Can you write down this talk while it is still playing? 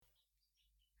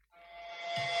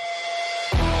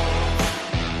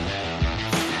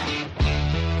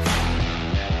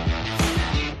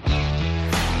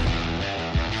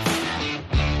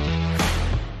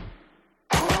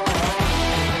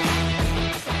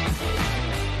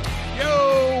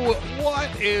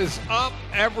is up,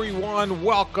 everyone?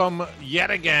 Welcome yet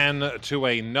again to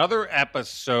another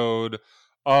episode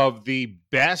of the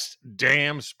best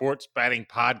damn sports betting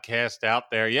podcast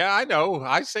out there. Yeah, I know.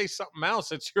 I say something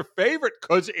else. It's your favorite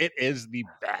because it is the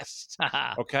best.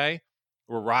 Okay?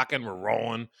 We're rocking, we're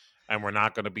rolling, and we're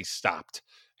not going to be stopped.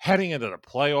 Heading into the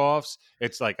playoffs,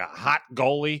 it's like a hot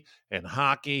goalie in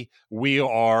hockey. We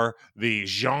are the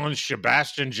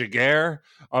Jean-Sebastien Giguere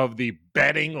of the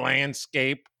betting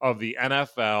landscape of the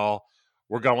NFL.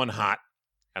 We're going hot,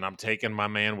 and I'm taking my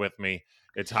man with me.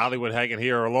 It's Hollywood Hagen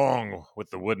here along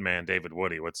with the Woodman, David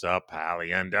Woody. What's up,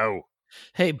 Halliendo?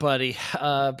 Hey, buddy.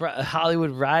 Hollywood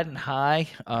riding high,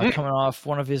 coming off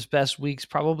one of his best weeks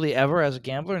probably ever as a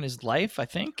gambler in his life, I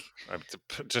think.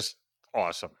 Just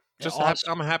awesome. Just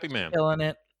Awesome. I'm a happy man. Killing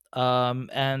it.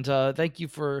 And thank you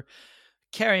for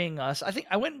carrying us. I think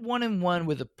I went 1-1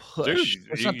 with a push.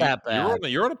 Dude, It's not that bad.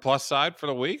 You're on the plus side for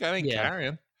the week. I think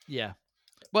carrying. Yeah.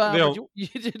 Well, but you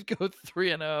did go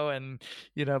 3-0, and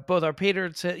both our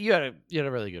Patriots. You had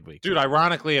a really good week, dude.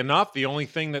 Ironically enough, the only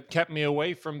thing that kept me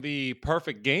away from the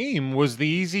perfect game was the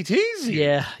easy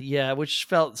teasy. Yeah, which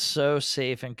felt so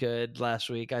safe and good last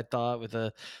week. I thought with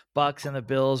the Bucs and the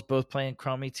Bills both playing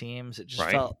crummy teams, it just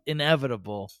felt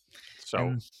inevitable.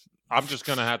 So I'm just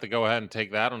gonna have to go ahead and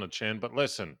take that on the chin. But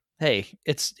listen. Hey,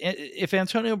 if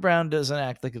Antonio Brown doesn't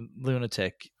act like a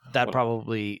lunatic, that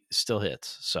probably still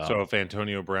hits. So if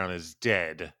Antonio Brown is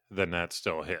dead, then that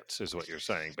still hits, is what you're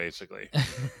saying, basically.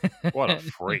 What a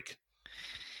freak!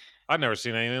 I've never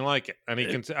seen anything like it. And he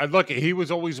can look. He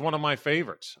was always one of my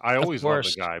favorites. I always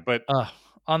loved the guy, but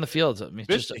on the field, I mean,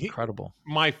 just incredible.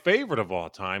 My favorite of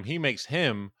all time. He makes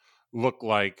him look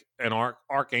like an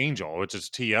archangel, which is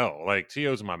T.O. Like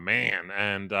T.O.'s my man,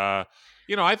 and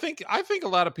I think a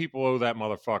lot of people owe that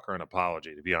motherfucker an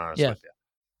apology, to be honest with you.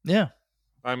 Yeah.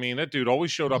 I mean, that dude always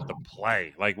showed up to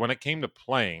play. Like when it came to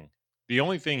playing, the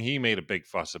only thing he made a big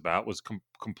fuss about was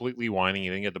completely whining he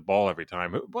didn't get the ball every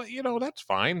time. But that's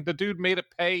fine. The dude made it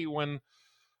pay when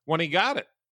he got it.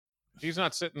 He's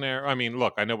not sitting there. I mean,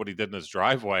 look, I know what he did in his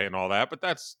driveway and all that, but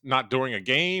that's not during a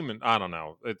game. And I don't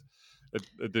know.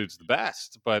 The dude's the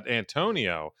best. But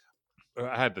Antonio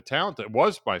had the talent. That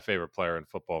was my favorite player in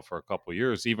football for a couple of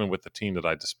years, even with the team that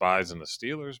I despise in the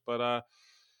Steelers. But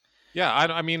yeah,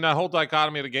 I mean, that whole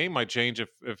dichotomy of the game might change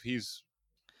if he's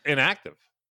inactive.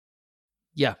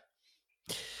 Yeah.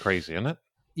 Crazy, isn't it?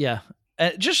 Yeah.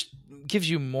 It just gives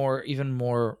you even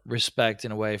more respect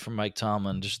in a way for Mike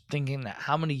Tomlin, just thinking that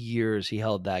how many years he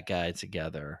held that guy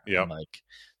together. Yeah. Like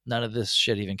none of this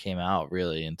shit even came out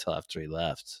really until after he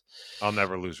left. I'll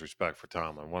never lose respect for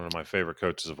Tomlin, one of my favorite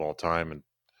coaches of all time. And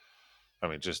I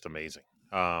mean, just amazing.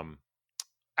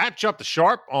 At Jump the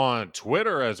Sharp on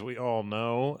Twitter, as we all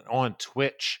know, on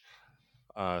Twitch,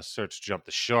 search Jump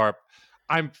the Sharp.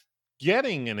 I'm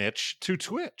getting an itch to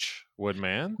Twitch,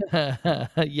 Woodman. Yes.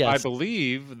 I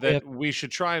believe that we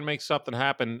should try and make something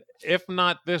happen. If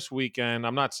not this weekend,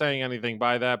 I'm not saying anything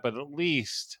by that, but at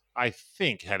least I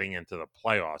think heading into the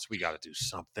playoffs, we got to do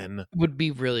something. Would be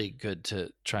really good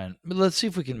to try and let's see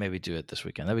if we can maybe do it this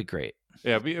weekend. That'd be great.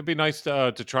 Yeah, it'd be nice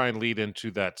to try and lead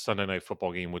into that Sunday night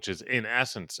football game, which is in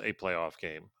essence a playoff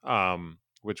game,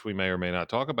 which we may or may not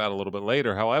talk about a little bit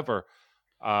later. However,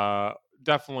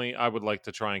 definitely I would like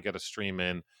to try and get a stream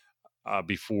in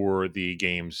before the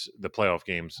playoff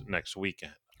games next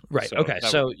weekend. Right. So okay.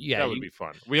 that would be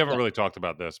fun. We haven't really talked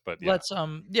about this, but yeah. Let's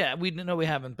we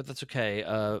haven't, but that's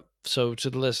okay. So to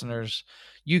the listeners,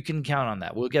 you can count on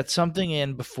that. We'll get something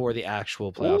in before the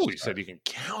actual playoffs. Oh, you said you can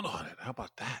count on it. How about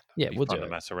that? Yeah, we'll do it.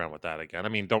 Mess around with that again. I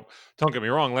mean, don't get me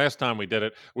wrong. Last time we did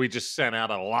it, we just sent out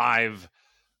a live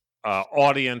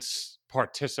audience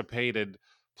participated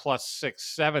plus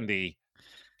 670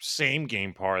 same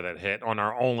game par that hit on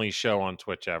our only show on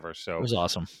Twitch ever. So it was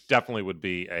awesome. Definitely would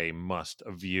be a must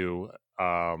view.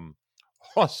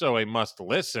 Also a must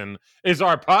listen is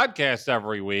our podcast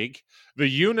every week. The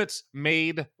units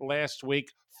made last week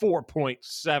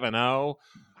 4.70.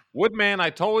 Woodman,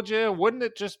 I told you, wouldn't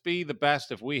it just be the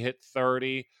best if we hit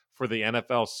 30 for the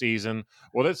NFL season?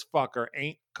 Well, this fucker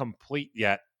ain't complete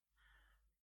yet.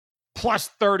 Plus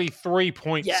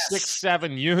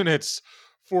 33.67 units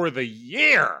for the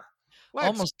year. Let's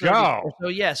almost go.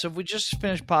 30. So if we just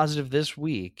finish positive this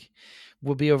week,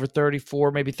 we'll be over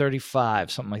 34, maybe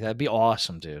 35, something like that. It'd be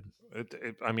awesome, dude.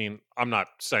 I mean, I'm not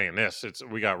saying this.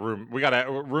 We got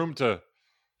room to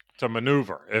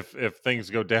maneuver if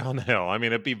things go downhill. I mean,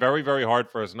 it'd be very, very hard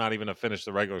for us not even to finish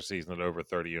the regular season at over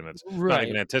 30 units. Right. Not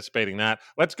even anticipating that.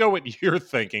 Let's go with your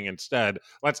thinking instead.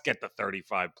 Let's get to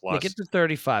 35 plus. Yeah, get to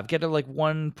 35. Get to like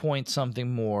 1 point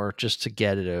something more just to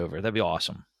get it over. That'd be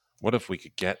awesome. What if we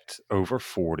could get over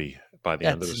 40 by the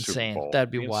end of That's the Super insane. Bowl.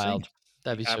 That'd be It'd insane. wild.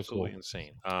 That'd be so cool. Absolutely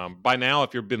insane. By now,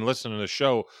 if you've been listening to the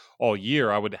show all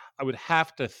year, I would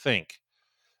have to think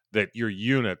that your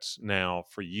units now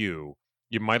for you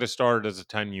might have started as a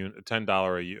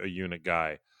 $10 a unit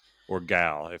guy or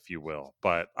gal, if you will.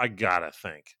 But I gotta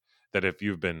think that if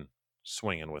you've been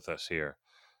swinging with us here,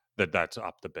 that's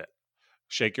up a bit.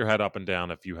 Shake your head up and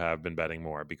down if you have been betting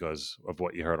more because of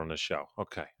what you heard on the show.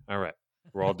 Okay. All right.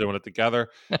 We're all doing it together.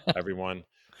 Everyone,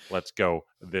 let's go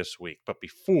this week. But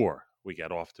before we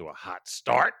get off to a hot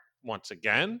start, once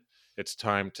again, it's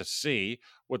time to see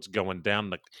what's going down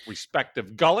the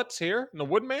respective gullets here in the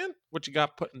Woodman. What you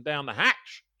got putting down the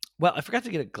hatch? Well, I forgot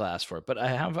to get a glass for it, but I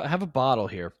have a bottle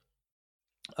here.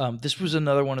 This was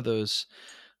another one of those.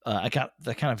 I got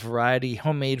the kind of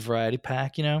homemade variety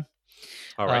pack,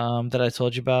 All right. that I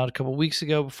told you about a couple weeks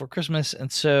ago before Christmas.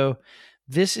 And so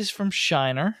this is from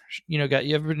Shiner. You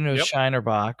ever know Shiner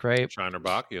Bock, right? Shiner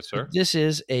Bock, yes, sir. This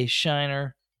is a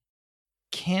Shiner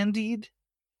candied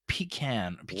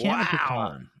pecan. Pecan or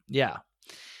pecan. Yeah.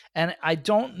 And I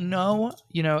don't know,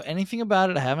 anything about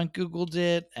it. I haven't Googled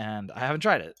it and I haven't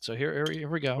tried it. So here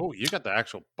we go. Oh, you got the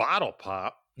actual bottle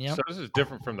pop. Yeah. So this is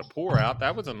different from the pour out.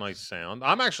 That was a nice sound.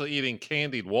 I'm actually eating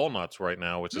candied walnuts right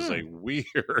now, which is a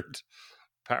weird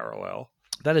parallel.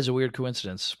 That is a weird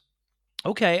coincidence.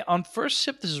 Okay, on first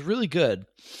sip, this is really good.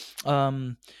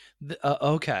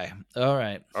 Okay, all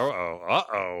right.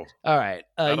 Uh-oh. All right.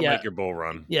 That'll make your bull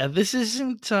run. Yeah, this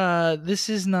isn't. This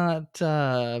is not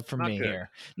for me good. here.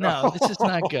 No, this is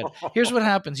not good. Here's what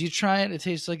happens: you try it, it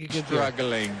tastes like a good beer.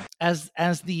 Struggling.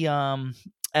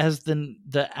 As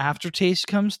the aftertaste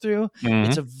comes through,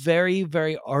 it's a very,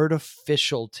 very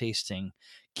artificial tasting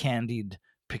candied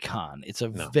pecan. It's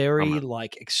very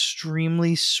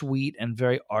extremely sweet and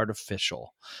very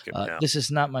artificial. This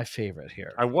is not my favorite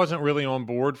here. I wasn't really on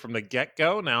board from the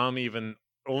get-go. Now I'm even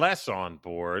less on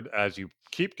board as you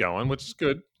keep going, which is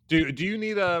good. Do you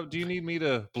need me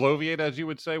to bloviate, as you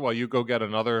would say, while you go get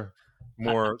another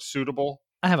more suitable?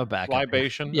 I have a backup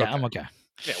libation. Yeah, okay. I'm okay.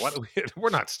 Yeah, we're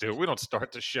not stupid. We don't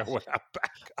start the show without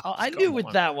backup. I knew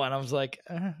with that one. I was like,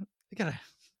 I gotta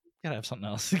have something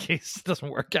else in case it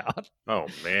doesn't work out. Oh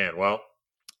man, well,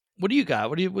 what do you got?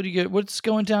 What do you get? What's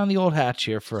going down the old hatch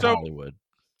here for Hollywood?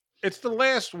 It's the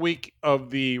last week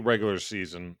of the regular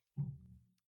season.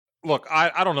 Look,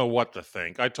 I don't know what to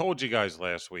think. I told you guys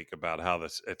last week about how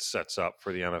it sets up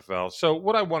for the NFL. So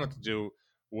what I wanted to do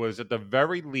was, at the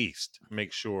very least,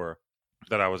 make sure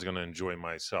that I was going to enjoy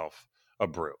myself a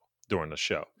brew during the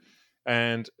show.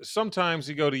 And sometimes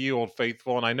you go to you old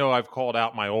faithful, and I know I've called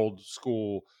out my old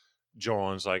school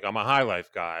Jones, like I'm a High Life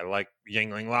guy, I like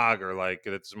Yingling Lager,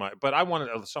 but I wanted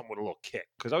something with a little kick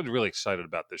because I was really excited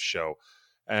about this show,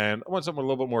 and I want something with a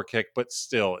little bit more kick, but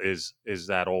still is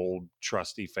that old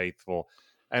trusty faithful,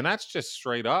 and that's just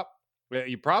straight up.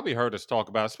 You probably heard us talk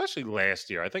about, especially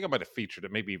last year. I think I might have featured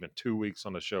it maybe even 2 weeks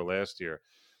on the show last year,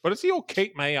 but it's the old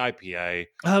Cape May IPA.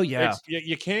 Oh yeah,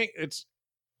 you can't. It's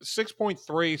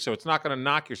 6.3, so it's not going to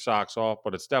knock your socks off,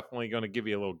 but it's definitely going to give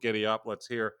you a little giddy up. Let's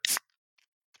hear.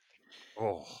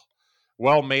 Oh,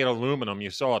 well-made aluminum.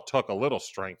 You saw it took a little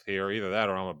strength here. Either that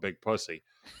or I'm a big pussy.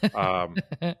 I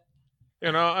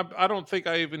don't think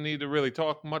I even need to really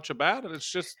talk much about it. It's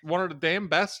just one of the damn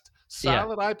best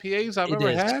solid IPAs I've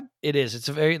ever had. It is. It's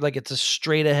it's a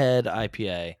straight-ahead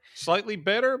IPA. Slightly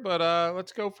bitter, but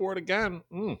let's go for it again.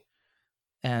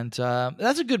 And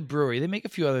that's a good brewery. They make a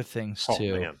few other things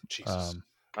too. Man, Jesus.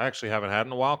 I actually haven't had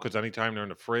in a while because anytime they're in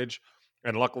the fridge,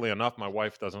 and luckily enough, my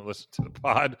wife doesn't listen to the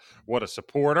pod. What a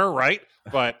supporter, right?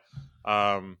 But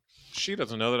she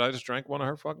doesn't know that I just drank one of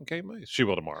her fucking Cape Mays. She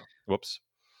will tomorrow. Whoops.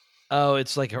 Oh,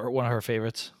 it's like one of her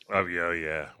favorites. Oh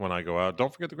yeah. When I go out,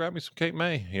 don't forget to grab me some Cape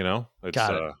May.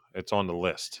 It's on the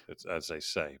list. It's as they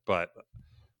say. But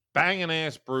banging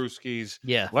ass brewskis.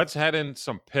 Yeah. Let's head in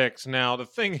some picks. Now, the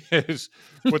thing is,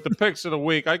 with the picks of the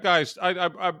week,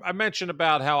 I mentioned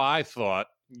about how I thought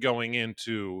going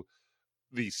into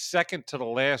the second to the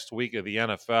last week of the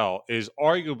NFL is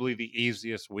arguably the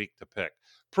easiest week to pick.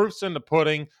 Proof's in the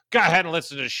pudding. Go ahead and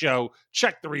listen to the show.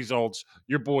 Check the results.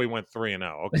 Your boy went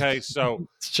 3-0. Okay, so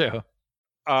it's true.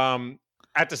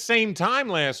 At the same time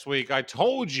last week, I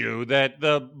told you that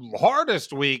the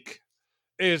hardest week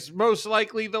is most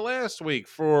likely the last week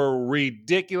for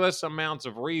ridiculous amounts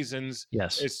of reasons.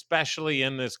 Yes, especially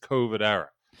in this COVID era.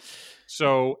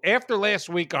 So after last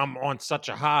week, I'm on such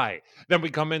a high. Then we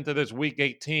come into this week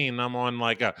 18. I'm on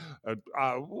like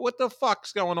what the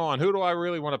fuck's going on? Who do I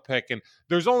really want to pick? And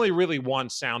there's only really one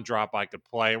sound drop I could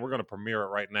play, and we're going to premiere it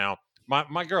right now.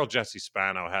 My girl Jessie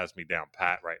Spano has me down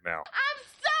pat right now. I'm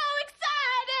so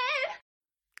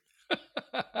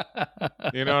excited.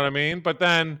 You know what I mean? But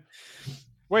then,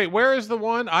 wait, where is the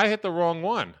one? I hit the wrong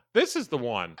one. This is the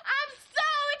one. I'm so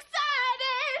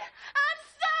excited! I'm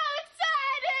so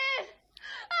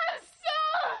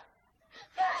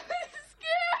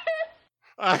scared!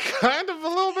 I'm kind of a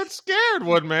little bit scared,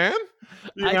 Woodman.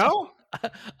 You know?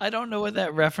 I don't know what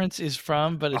that reference is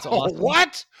from, but it's awesome.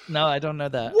 What? No, I don't know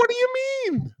that. What do you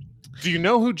mean? Do you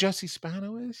know who Jesse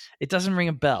Spano is? It doesn't ring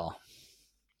a bell.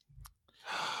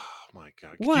 Oh my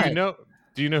God. What?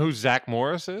 Do you know who Zach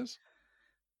Morris is?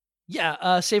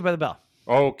 Yeah, Saved by the Bell.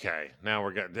 Okay, now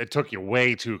we're getting. It took you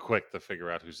way too quick to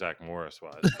figure out who Zach Morris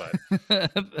was,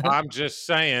 but I'm just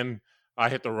saying I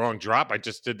hit the wrong drop. I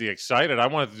just did the excited. I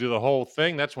wanted to do the whole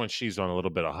thing. That's when she's on a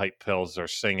little bit of hype pills or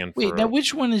singing. Wait, now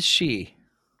which one is she?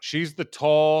 She's the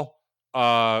tall,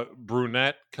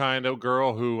 brunette kind of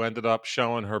girl who ended up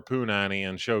showing her poo nanny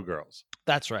in Showgirls.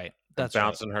 That's right. That's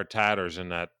bouncing her tatters in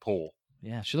that pool.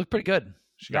 Yeah, she looked pretty good.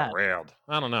 She got railed.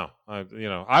 I don't know.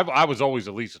 I was always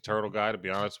at least a turtle guy, to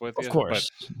be honest with you. Of course.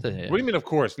 But, what do you mean, of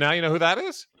course? Now you know who that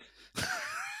is?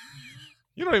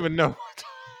 You don't even know.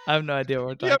 I have no idea what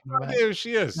we're talking about. No idea who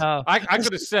she is. No. I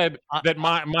could have said that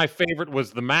my favorite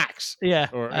was the Max. Yeah,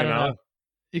 or, I don't know.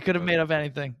 You could have made up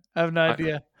anything. I have no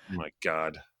idea. Oh my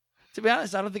God. To be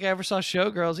honest, I don't think I ever saw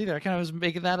Showgirls either. I kind of was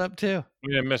making that up too. You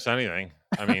didn't miss anything.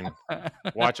 I mean,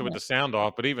 watch it with the sound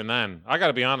off. But even then, I got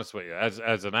to be honest with you.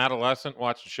 As an adolescent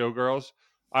watching Showgirls,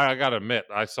 I got to admit,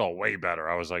 I saw way better.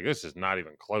 I was like, this is not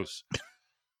even close.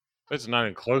 This is not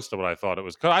even close to what I thought it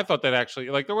was. Cause I thought that actually,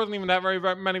 there wasn't even that very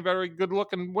many very good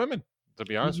looking women. To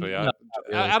be honest with you, No,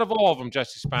 really. Out of all of them,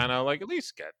 Jesse Spano, at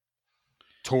least get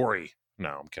Tori.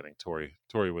 No, I'm kidding.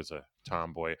 Tori was a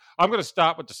tomboy. I'm going to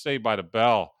stop with the Saved by the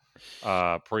Bell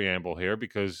preamble here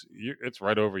because it's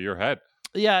right over your head.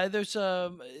 Yeah, there's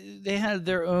they had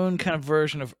their own kind of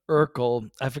version of Urkel.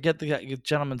 I forget the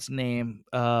gentleman's name.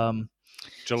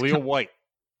 Jaleel White.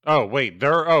 Oh wait,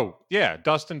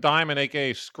 Dustin Diamond,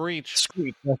 aka Screech,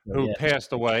 who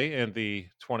passed away in the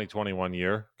 2021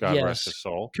 year. God rest his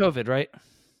soul. COVID, right?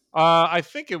 I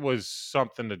think it was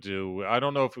something to do. I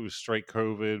don't know if it was straight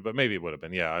COVID, but maybe it would have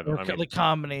been. Yeah,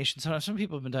 combination. Some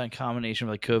people have been doing combination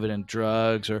with COVID and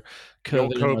drugs or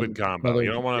COVID. COVID combo. You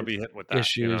don't want to be hit with that.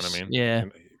 Issues. You know what I mean? Yeah,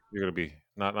 you're gonna be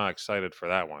not excited for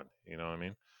that one. You know what I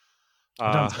mean?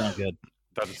 Doesn't sound good.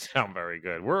 Doesn't sound very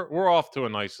good. We're off to a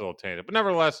nice little tangent, but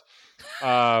nevertheless,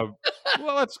 well,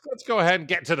 let's go ahead and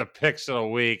get to the picks of the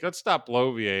week. Let's stop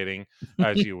bloviating,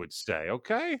 as you would say.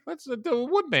 Okay, let's do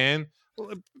Woodman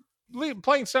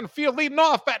playing center field, leading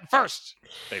off, batting first.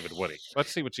 David Woody.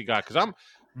 Let's see what you got because I'm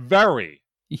very,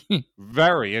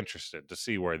 very interested to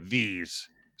see where these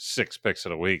 6 picks of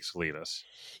the weeks lead us.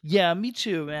 Yeah, me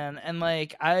too, man. And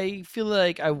I feel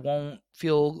like I won't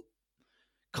feel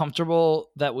comfortable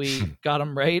that we got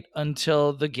them right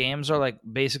until the games are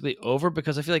basically over,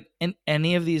 because I feel like in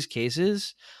any of these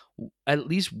cases, at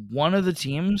least one of the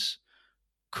teams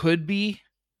could be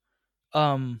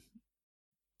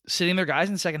sitting their guys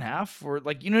in the second half, or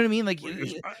you know what I mean?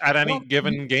 At any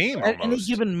given game, at any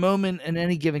given moment in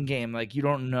any given game, you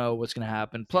don't know what's going to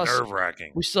happen. Plus,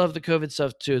 nerve-wracking. We still have the COVID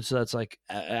stuff too, so that's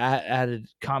added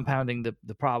compounding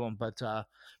the problem. But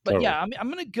totally. Yeah, I'm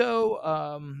going to go.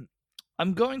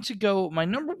 I'm going to go. My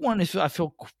number one is I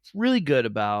feel really good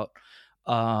about.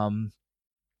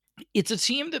 It's a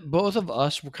team that both of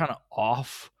us were kind of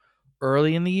off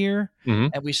early in the year,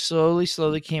 and we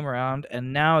slowly came around,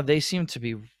 and now they seem to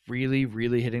be really,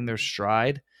 really hitting their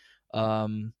stride.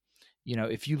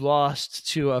 If you lost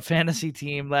to a fantasy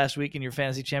team last week in your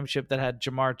fantasy championship that had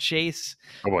Jamar Chase,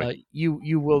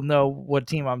 you will know what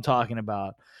team I'm talking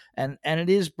about, and it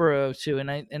is Burrow too.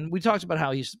 And we talked about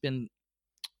how he's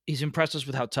impressed us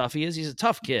with how tough he is. He's a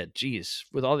tough kid. Jeez,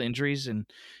 with all the injuries, and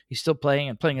he's still playing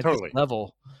at this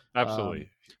level. Absolutely.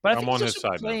 But I think he's just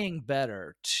playing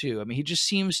better too. I mean, he just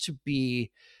seems to be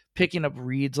picking up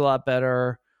reads a lot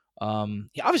better.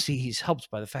 Obviously, he's helped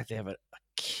by the fact they have a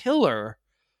killer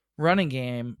running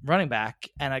back,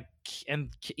 and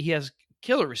he has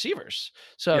killer receivers.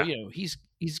 So he's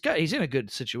in a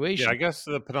good situation. Yeah, I guess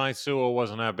the Penei Sewell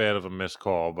wasn't that bad of a missed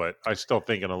call, but I still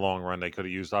think in the long run they could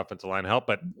have used offensive line help.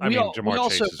 But Jamar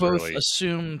Chase is also both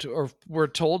assumed, or were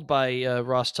told by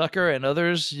Ross Tucker and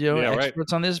others,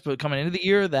 experts on this, but coming into the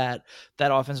year that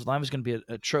offensive line was going to be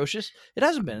atrocious. It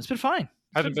hasn't been. It's been fine.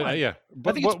 Yeah.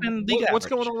 But I think it's been what's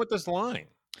going on with this line?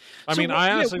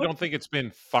 I honestly don't think it's been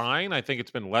fine. I think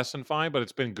it's been less than fine, but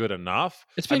it's been good enough.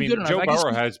 It's been good enough. Joe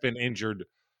Burrow has been injured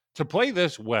to play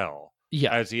this well.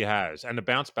 Yeah, as he has, and to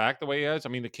bounce back the way he has. I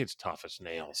mean, the kid's tough as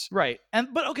nails. Right,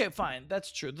 but okay, fine,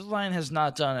 that's true. The line has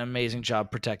not done an amazing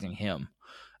job protecting him,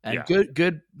 and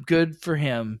good for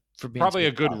him for being probably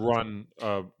a good offense.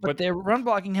 run. But their run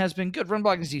blocking has been good. Run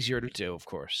blocking is easier to do, of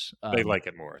course. They like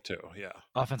it more too. Yeah,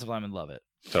 offensive linemen love it.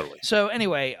 Totally. So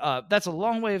anyway, that's a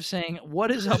long way of saying what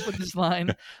is up with this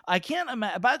line. I can't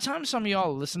imagine. By the time some of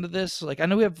y'all listen to this, like I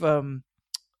know we have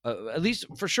at least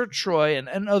for sure Troy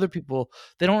and other people,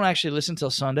 they don't actually listen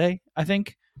till Sunday, I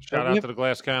think. Shout out to the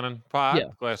Glass Cannon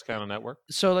Pod, Glass Cannon Network.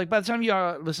 So like by the time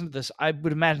y'all listen to this, I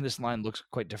would imagine this line looks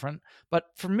quite different. But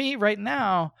for me right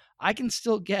now, I can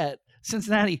still get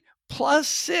Cincinnati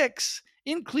 +6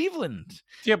 in Cleveland.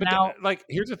 Yeah, but now,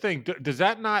 here's the thing. Does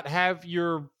that not have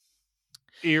your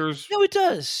ears? No, it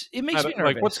does. It makes me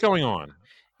nervous. Like, what's going on?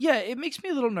 Yeah, it makes me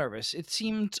a little nervous. It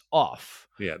seemed off.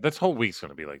 Yeah, this whole week's going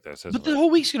to be like this, isn't it? The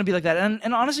whole week's going to be like that.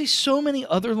 And honestly, so many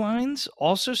other lines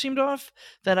also seemed off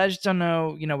that I just don't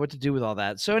know, what to do with all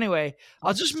that. So anyway,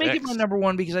 I'll just make it my number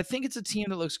one because I think it's a team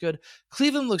that looks good.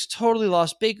 Cleveland looks totally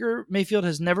lost. Baker Mayfield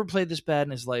has never played this bad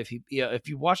in his life. If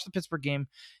you watch the Pittsburgh game,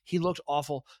 he looked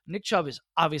awful. Nick Chubb is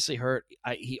obviously hurt.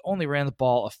 He only ran the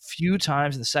ball a few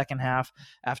times in the second half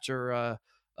after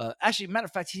actually, matter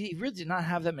of fact, he really did not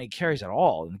have that many carries at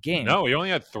all in the game. No, he only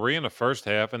had 3 in the first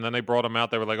half, and then they brought him out.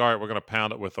 They were like, all right, we're going to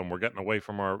pound it with them. We're getting away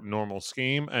from our normal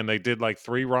scheme. And they did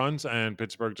 3 runs, and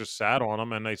Pittsburgh just sat on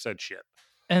them, and they said shit.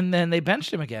 And then they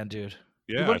benched him again, dude.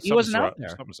 Yeah, he wasn't out there.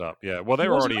 Something's up. Yeah, well, they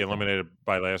were already eliminated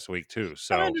by last week too.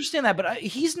 So I understand that, but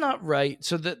he's not right.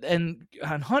 So and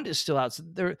Hunt is still out. So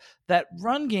that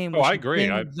run game. I agree.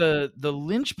 The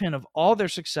linchpin of all their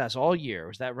success all year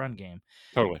was that run game.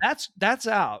 Totally. That's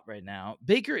out right now.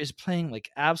 Baker is playing like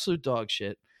absolute dog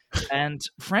shit, and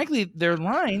frankly, their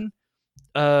line,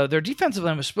 their defensive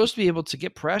line was supposed to be able to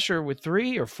get pressure with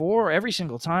 3 or 4 every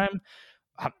single time.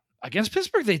 Against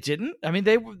Pittsburgh, they didn't. I mean,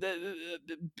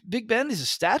 Big Ben is a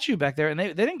statue back there, and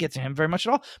they didn't get to him very much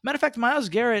at all. Matter of fact, Myles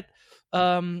Garrett,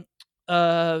 Manning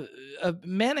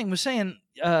was saying,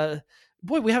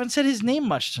 boy, we haven't said his name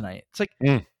much tonight. It's like,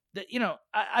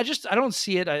 I don't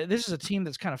see it. This is a team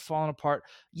that's kind of fallen apart.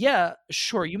 Yeah,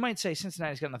 sure. You might say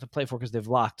Cincinnati's got nothing to play for because they've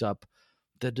locked up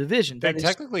the division. They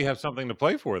technically have something to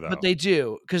play for, though. But they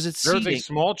do, because it's there's seeding. A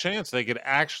small chance they could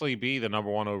actually be the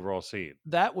number 1 overall seed.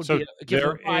 That would be a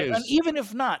given. And even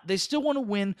if not, they still want to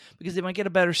win because they might get a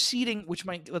better seeding, which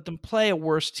might let them play a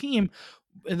worse team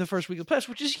in the first week of the playoffs,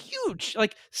 which is huge.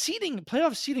 Like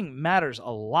playoff seeding matters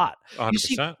a lot. 100%. You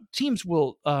see, teams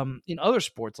will in other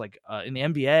sports, like in the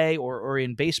NBA or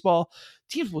in baseball,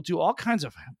 teams will do all kinds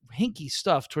of hinky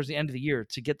stuff towards the end of the year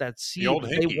to get that seed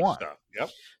they want. Stuff. Yep.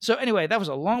 So anyway, that was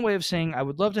a long way of saying I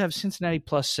would love to have Cincinnati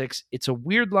 +6. It's a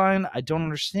weird line. I don't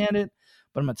understand it,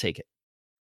 but I'm going to take it.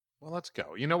 Well, let's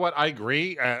go. You know what? I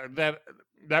agree.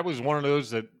 That was one of those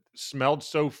that smelled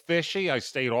so fishy. I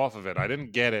stayed off of it. I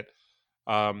didn't get it.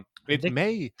 They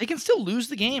can still lose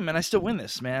the game and I still win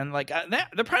this, man. Like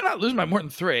they're probably not losing by more than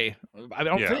 3. I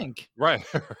don't think. Right.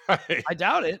 I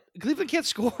doubt it. Cleveland can't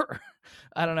score.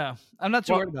 I don't know. I'm not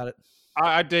too worried about it.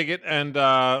 I dig it. And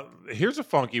here's a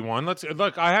funky one.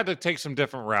 Look. I had to take some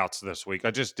different routes this week.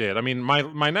 I just did. I mean,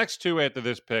 my next 2 after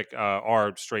this pick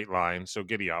are straight lines, so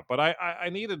giddy up. But I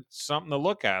needed something to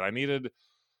look at. I needed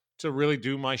to really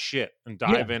do my shit and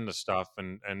dive into stuff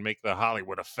and make the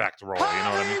Hollywood effect roll. You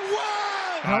know what I mean?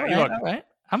 All right.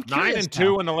 I'm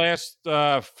 9-2 in the last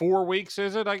 4 weeks.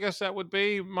 Is it? I guess that would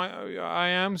be I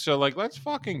am. So let's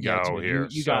fucking go here.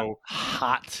 You got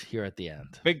hot here at the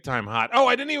end. Big time hot. Oh,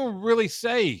 I didn't even really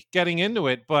say getting into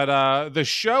it, but the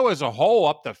show as a whole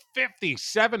up to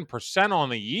 57% on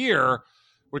the year,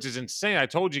 which is insane. I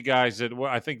told you guys that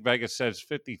I think Vegas says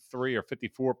 53 or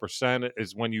 54%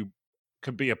 is when you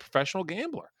could be a professional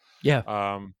gambler.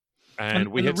 Yeah. And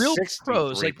we hit the real 63%.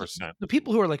 pros, the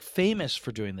people who are famous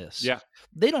for doing this,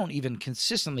 they don't even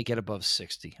consistently get above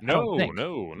 60. No,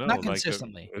 not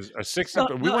consistently. A 60.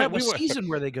 We have a season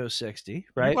where they go 60,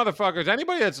 right? You motherfuckers,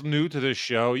 anybody that's new to this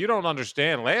show, you don't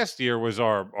understand. Last year was we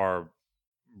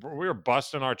were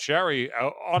busting our cherry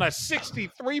on a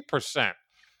 63%.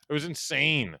 It was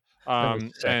insane.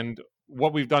 And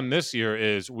what we've done this year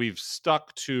is we've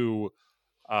stuck to.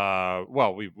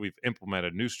 We've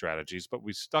implemented new strategies, but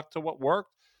we stuck to what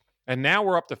worked, and now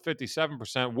we're up to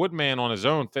 57%. Woodman on his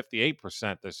own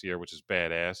 58% this year, which is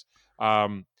badass.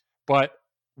 But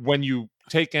when you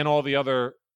take in all the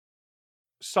other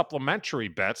supplementary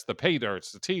bets, the pay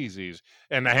dirts, the teasies,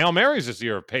 and the Hail Marys this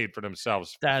year have paid for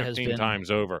themselves 15 times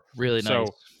over. Really nice. So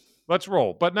let's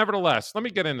roll. But nevertheless, let me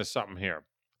get into something here.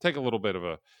 Take a little bit of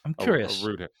I'm curious. A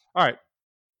route here. All right.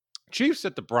 Chiefs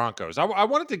at the Broncos. I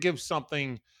wanted to give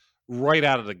something right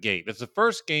out of the gate. It's the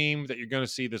first game that you're going to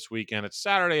see this weekend. It's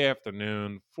Saturday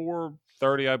afternoon,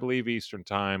 4:30, I believe, Eastern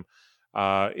time.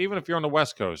 Even if you're on the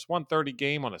West Coast, 1:30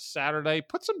 game on a Saturday,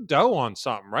 put some dough on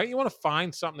something, right? You want to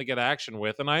find something to get action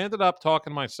with. And I ended up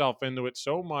talking myself into it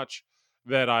so much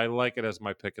that I like it as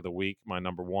my pick of the week, my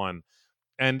number one.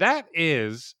 And that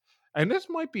is, and this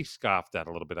might be scoffed at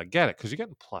a little bit. I get it, because you're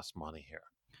getting plus money here.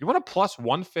 You want a plus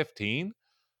 115?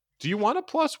 Do you want a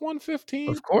plus 115?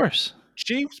 Of course.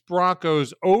 Chiefs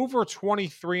Broncos over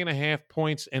 23.5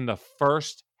 points in the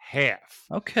first half.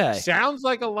 Okay. Sounds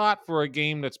like a lot for a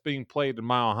game that's being played in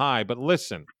Mile High, but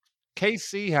listen,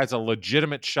 KC has a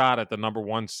legitimate shot at the number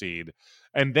one seed,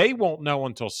 and they won't know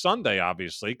until Sunday,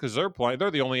 obviously, because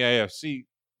they're the only AFC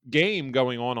game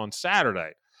going on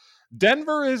Saturday.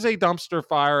 Denver is a dumpster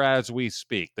fire as we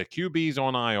speak. The QB's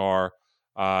on IR.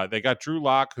 They got Drew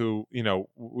Lock, who,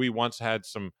 we once had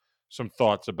some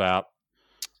thoughts about.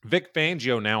 Vic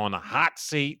Fangio now on the hot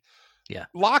seat. Yeah.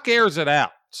 Lock airs it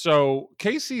out. So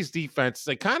KC's defense,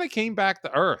 they kind of came back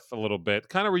to earth a little bit,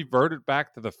 kind of reverted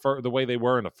back to the way they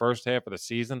were in the first half of the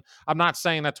season. I'm not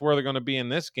saying that's where they're going to be in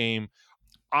this game.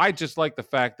 I just like the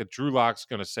fact that Drew Lock's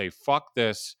going to say, fuck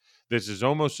this. This is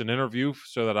almost an interview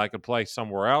so that I could play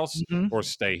somewhere else or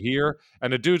stay here.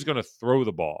 And the dude's going to throw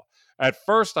the ball. At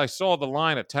first, I saw the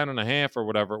line at 10.5 or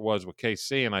whatever it was with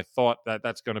KC, and I thought that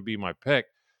that's going to be my pick.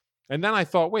 And then I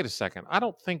thought, wait a second, I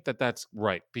don't think that that's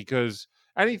right, because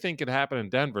anything could happen in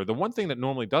Denver. The one thing that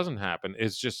normally doesn't happen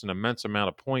is just an immense amount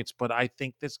of points, but I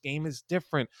think this game is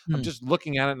different. I'm just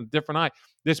looking at it in a different eye.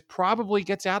 This probably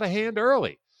gets out of hand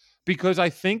early, because I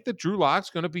think that Drew Lock's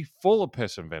going to be full of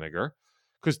piss and vinegar,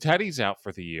 because Teddy's out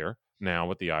for the year now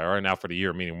with the IR, and out for the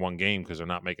year meaning one game because they're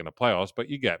not making the playoffs, but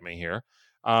you get me here.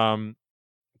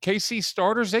 KC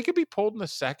starters, they could be pulled in the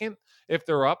second if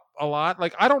they're up a lot.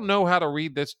 Like, I don't know how to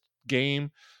read this game.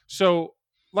 So,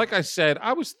 like I said,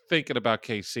 I was thinking about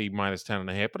KC minus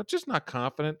 10.5, but I'm just not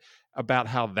confident about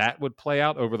how that would play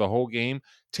out over the whole game.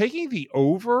 Taking the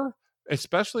over,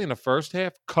 especially in the first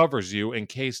half, covers you in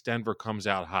case Denver comes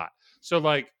out hot. So,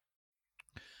 like,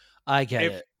 I get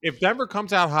it. If Denver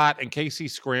comes out hot and KC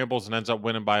scrambles and ends up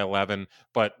winning by 11,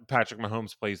 but Patrick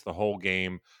Mahomes plays the whole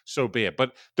game, so be it.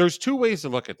 But there's two ways to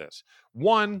look at this.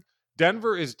 One,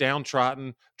 Denver is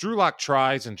downtrodden. Drew Lock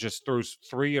tries and just throws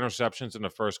 3 interceptions in the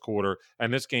first quarter,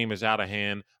 and this game is out of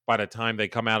hand by the time they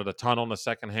come out of the tunnel in the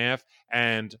second half.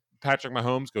 And Patrick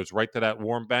Mahomes goes right to that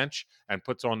warm bench and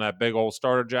puts on that big old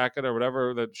starter jacket or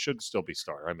whatever that should still be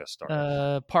starter. I miss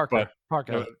starter. Parka. It's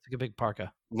like a big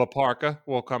parka. La Parka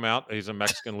will come out. He's a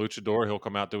Mexican luchador. He'll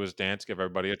come out, do his dance, give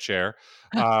everybody a chair.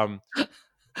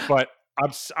 But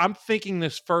I'm thinking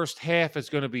this first half is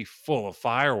going to be full of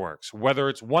fireworks, whether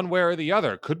it's one way or the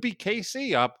other. It could be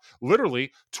KC up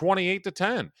literally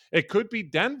 28-10. It could be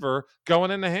Denver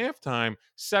going into halftime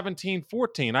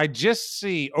 17-14. I just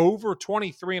see over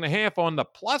 23.5 on the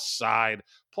plus side,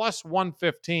 plus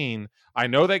 115. I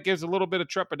know that gives a little bit of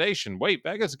trepidation. Wait,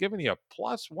 Vegas is giving you a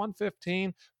plus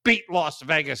 115? Beat Las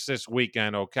Vegas this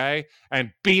weekend, okay?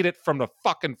 And beat it from the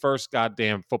fucking first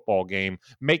goddamn football game.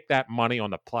 Make that money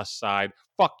on the plus side.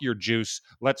 Fuck your juice.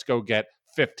 Let's go get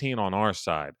 15 on our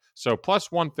side. So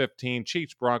plus 115,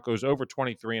 Chiefs Broncos over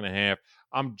 23.5.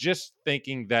 I'm just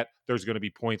thinking that there's going to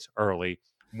be points early,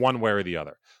 one way or the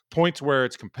other. Points where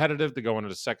it's competitive to go into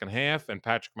the second half and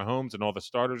Patrick Mahomes and all the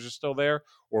starters are still there,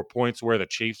 or points where the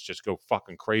Chiefs just go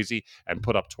fucking crazy and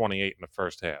put up 28 in the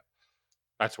first half.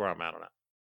 That's where I'm at on it.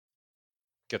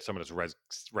 Get some of this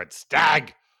red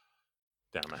stag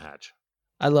down the hatch.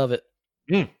 I love it.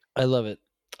 I love it.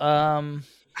 I'm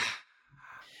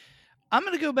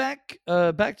going to go back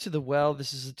to the well.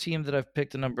 This is a team that I've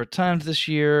picked a number of times this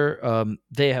year.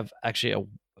 They have actually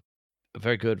a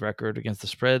very good record against the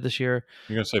spread this year.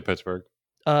 You're going to say Pittsburgh?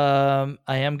 I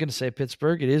am going to say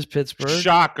Pittsburgh. It is Pittsburgh.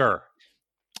 Shocker.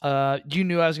 You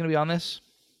knew I was going to be on this?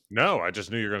 No, I just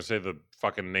knew you were going to say the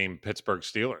fucking name Pittsburgh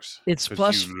Steelers. It's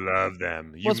plus. You love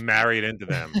them. You married into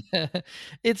them.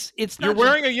 It's. You're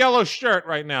wearing a yellow shirt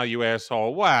right now, you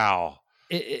asshole. Wow.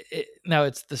 No,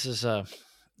 this is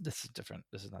different.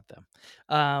 This is not them.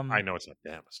 I know it's not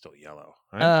them. It's still yellow.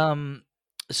 Right?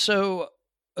 So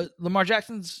Lamar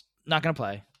Jackson's not going to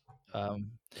play.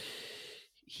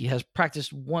 He has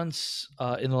practiced once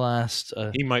in the last.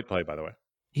 He might play, by the way.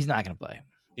 He's not going to play.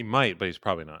 He might, but he's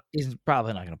probably not. He's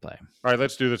probably not going to play. All right,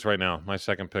 let's do this right now. My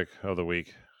second pick of the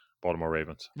week, Baltimore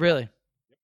Ravens. Really?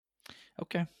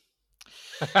 Okay.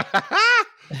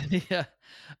 Yeah.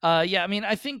 Yeah, I mean,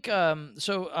 I think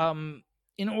so.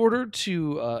 In order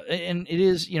to, and it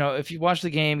is, if you watch the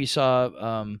game, you saw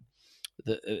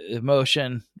the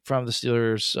emotion from the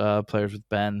Steelers players with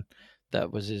Ben.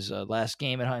 That was his last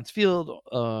game at Heinz Field,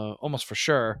 almost for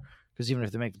sure. Because even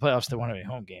if they make the playoffs, they want to be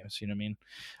home games. You know what I mean?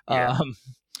 Yeah.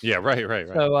 Yeah,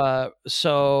 right.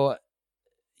 So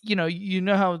you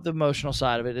know how the emotional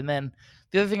side of it, and then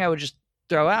the other thing I would just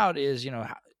throw out is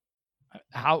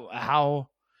how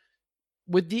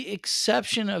with the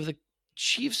exception of the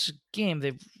Chiefs game,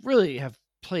 they really have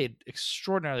played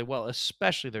extraordinarily well,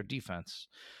 especially their defense.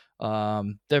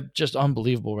 They're just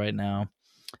unbelievable right now.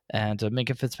 And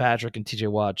Minkah Fitzpatrick and TJ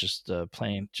Watt just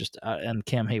playing and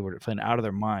Cam Hayward playing out of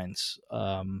their minds.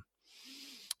 I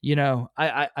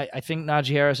think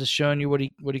Najee Harris has shown you what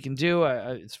he can do.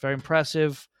 It's very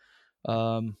impressive.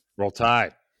 Roll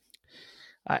Tide.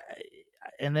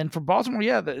 And then for Baltimore,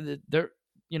 yeah, they're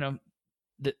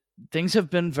things have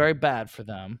been very bad for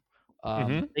them.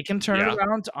 They can turn it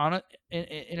around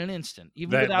in an instant,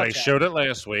 even without. They showed it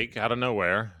last week out of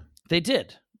nowhere. They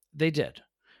did,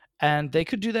 and they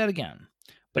could do that again.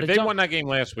 But if they won that game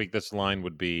last week, this line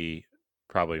would be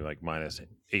probably like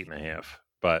 -8.5.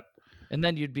 But and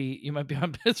then you might be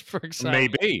on Pittsburgh side.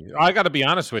 Maybe. I got to be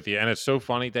honest with you, and it's so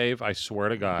funny, Dave. I swear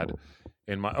to God.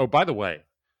 By the way,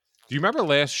 do you remember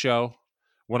last show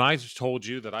when I told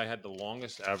you that I had the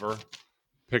longest ever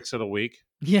picks of the week?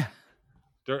 Yeah.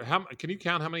 Can you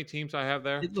count how many teams I have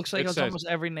there? It looks like it's almost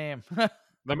every name.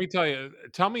 Let me tell you.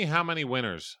 Tell me how many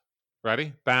winners.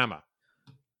 Ready? Bama.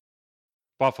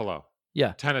 Buffalo.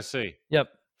 Yeah. Tennessee. Yep.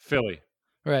 Philly.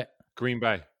 Right. Green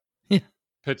Bay. Yeah.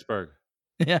 Pittsburgh.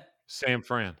 Yeah. San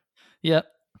Fran. Yep.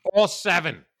 All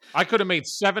 7. I could have made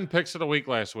 7 picks of the week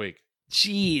last week.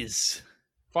 Jeez.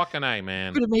 Fucking A,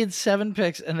 man. Could have made 7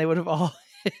 picks and they would have all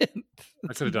hit.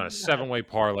 I could have done a 7-way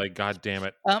parlay. God damn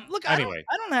it. Look, anyway.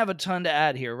 I don't have a ton to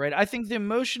add here, right? I think the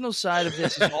emotional side of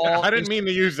this is all. I didn't mean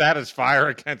to use that as fire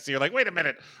against you. Like, wait a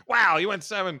minute. Wow, you went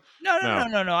 7. No.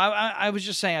 I was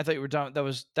just saying I thought you were done.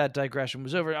 That digression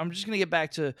was over. I'm just going to get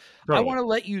back to. Totally. I want to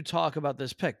let you talk about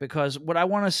this pick because what I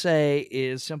want to say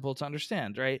is simple to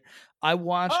understand, right? I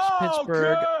watched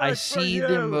Pittsburgh. I see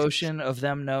the emotion of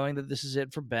them knowing that this is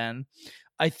it for Ben.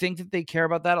 I think that they care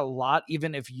about that a lot,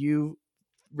 even if you,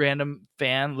 random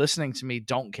fan listening to me,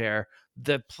 don't care.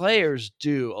 The players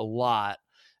do a lot,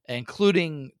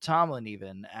 including Tomlin,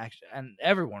 even and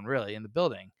everyone really in the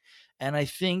building. And I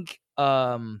think,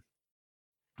 that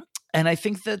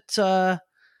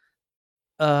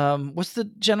what's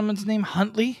the gentleman's name?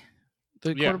 Huntley,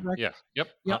 the quarterback. Yeah, yep.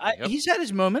 He's had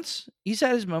his moments.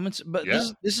 But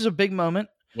this is a big moment.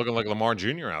 Looking like Lamar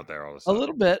Jr. out there all of a sudden. A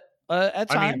little bit. At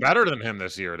times. I mean, better than him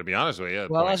this year, to be honest with you.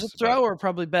 Well, as a thrower,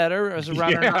 probably better. As a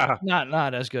runner, Yeah.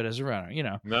 not as good as a runner.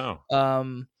 No.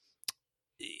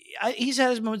 He's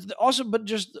had his moments. Also,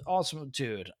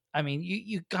 dude. I mean,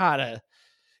 you gotta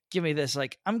give me this.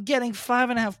 Like, I'm getting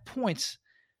 5.5 points.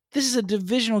 This is a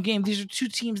divisional game. These are two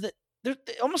teams that they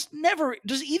almost never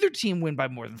does either team win by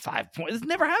more than 5 points. This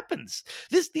never happens.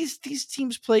 These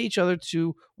teams play each other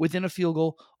to within a field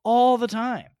goal all the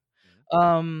time.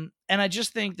 And I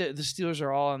just think that the Steelers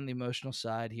are all on the emotional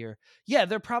side here. Yeah,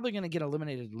 they're probably going to get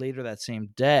eliminated later that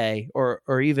same day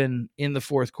or even in the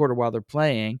fourth quarter while they're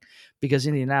playing because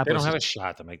Indianapolis they don't have a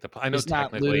shot to make the play. I know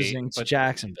not losing to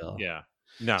Jacksonville. Yeah.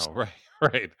 No,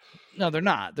 right. No, they're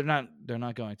not. They're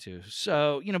not going to.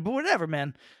 So, but whatever,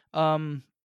 man.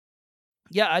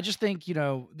 Yeah, I just think,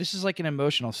 this is like an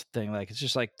emotional thing. Like, it's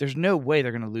just like, there's no way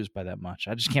they're going to lose by that much.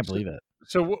 I just can't believe it.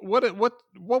 So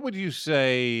what would you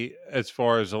say as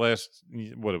far as the last,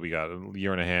 what have we got, a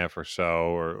year and a half or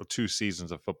so, or 2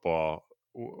 seasons of football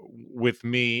with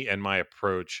me and my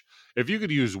approach? If you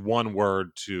could use one word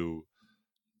to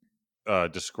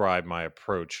describe my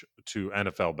approach to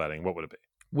NFL betting, what would it be?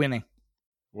 Winning.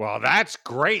 Well, that's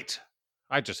great.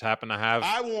 I just happen to have.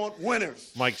 I want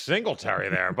winners. Mike Singletary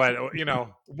there, but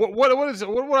what is it?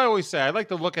 What do I always say? I like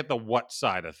to look at the what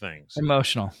side of things.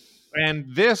 Emotional. And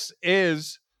this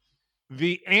is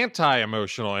the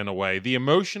anti-emotional in a way. The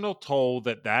emotional toll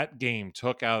that game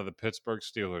took out of the Pittsburgh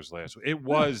Steelers last week. It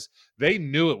was they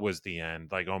knew it was the end,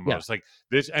 like almost like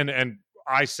this. And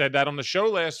I said that on the show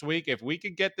last week. If we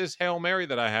could get this Hail Mary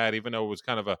that I had, even though it was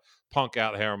kind of a punk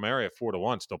out Hail Mary at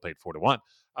 4-1, still paid 4-1.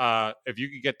 If you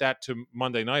could get that to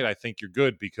Monday night, I think you're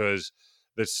good because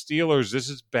the Steelers, this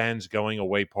is Ben's going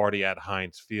away party at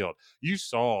Heinz Field. You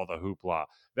saw the hoopla.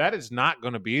 That is not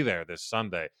going to be there this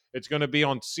Sunday. It's going to be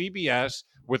on CBS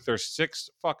with their 6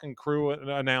 fucking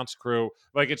announced crew.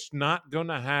 Like, it's not going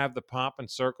to have the pomp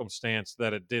and circumstance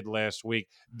that it did last week.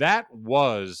 That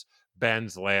was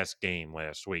Ben's last game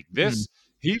last week.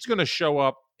 He's going to show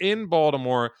up in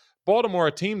Baltimore. Baltimore,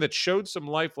 a team that showed some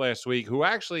life last week, who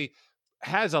actually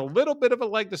has a little bit of a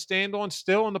leg to stand on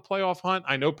still in the playoff hunt.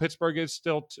 I know Pittsburgh is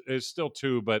still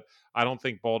too, but I don't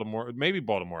think maybe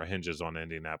Baltimore hinges on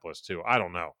Indianapolis too. I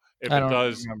don't know. If I it don't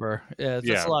does, remember. Yeah,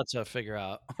 that's a lot to figure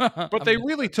out. But they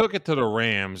really took it to the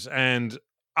Rams, and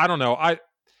I don't know.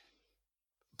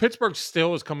 Pittsburgh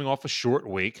still is coming off a short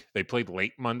week. They played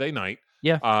late Monday night.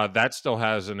 Yeah. That still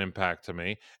has an impact to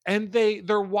me. And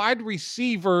their wide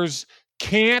receivers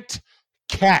can't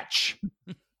catch.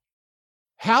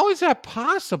 How is that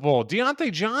possible?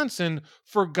 Deontay Johnson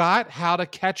forgot how to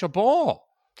catch a ball.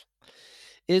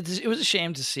 It was a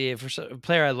shame to see it for a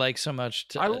player I like so much.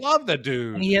 I love the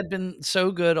dude. And he had been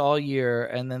so good all year,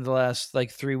 and then the last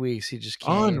 3 weeks, he just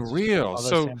can't. Unreal.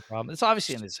 So it's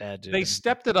obviously in his head, dude. They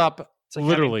stepped it up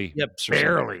literally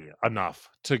barely enough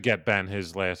to get Ben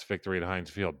his last victory at Heinz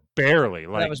Field. Barely.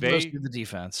 That was mostly the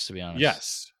defense, to be honest.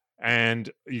 Yes. And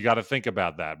you got to think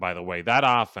about that, by the way. That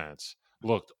offense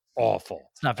looked awful.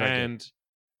 It's not very good.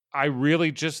 I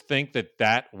really just think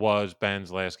that was Ben's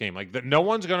last game. No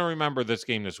one's going to remember this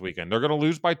game this weekend. They're going to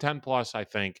lose by 10 plus, I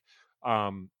think.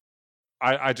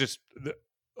 I just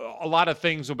a lot of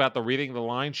things about the reading the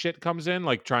line shit comes in,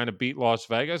 like trying to beat Las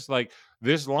Vegas. Like,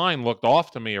 this line looked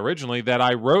off to me originally that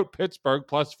I wrote Pittsburgh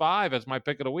 +5 as my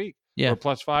pick of the week. Yeah. Or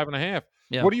 +5.5.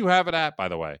 Yeah. What do you have it at, by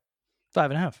the way?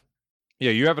 5.5.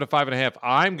 Yeah, you have it at 5.5.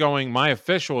 I'm going, my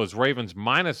official is Ravens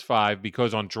 -5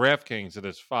 because on DraftKings it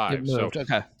is 5. It moved. So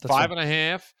okay.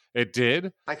 5.5. It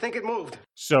did. I think it moved.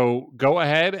 So go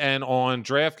ahead and on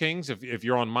DraftKings, if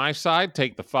you're on my side,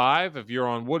 take the 5. If you're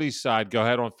on Woody's side, go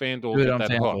ahead on FanDuel, get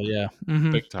that hook. Yeah.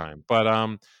 Mm-hmm. Big time.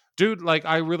 But dude,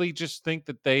 I really just think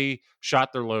that they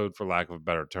shot their load, for lack of a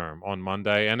better term, on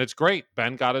Monday, and it's great.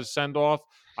 Ben got his send off.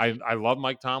 I love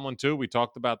Mike Tomlin too. We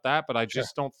talked about that, but I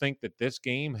just don't think that this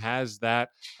game has that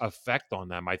effect on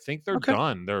them. I think they're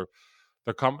done. They're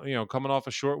coming off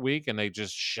a short week, and they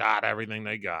just shot everything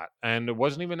they got, and it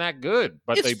wasn't even that good.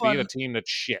 But they beat a team that's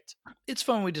shit. It's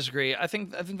fun. We disagree. I think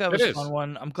that was a fun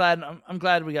one. I'm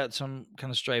glad we got some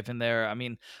kind of strife in there. I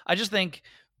mean, I just think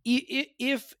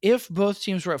if both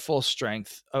teams were at full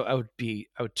strength, I would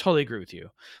totally agree with you.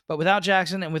 But without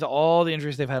Jackson and with all the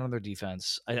injuries they've had on their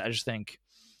defense, I just think,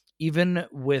 even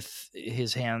with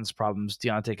his hands problems,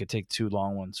 Deontay could take 2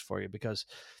 long ones for you because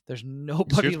there's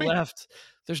nobody left.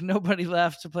 There's nobody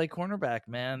left to play cornerback,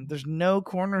 man. There's no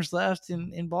corners left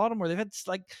in Baltimore. They've had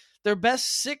their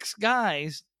best 6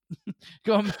 guys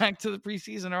going back to the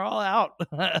preseason are all out.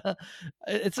 I'm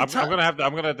gonna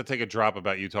have to take a drop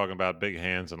about you talking about big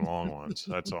hands and long ones.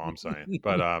 That's all I'm saying.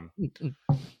 But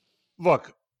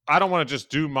look, I don't want to just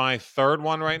do my third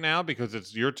one right now because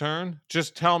it's your turn.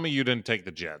 Just tell me you didn't take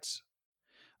the Jets.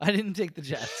 I didn't take the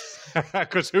Jets.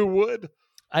 Because who would?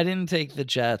 I didn't take the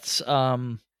Jets.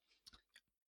 Although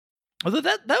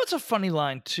that was a funny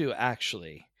line too,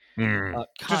 actually.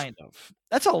 Kind of.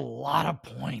 That's a lot of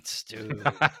points, dude.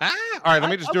 All right, let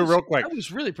me just do it real quick. I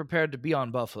was really prepared to be on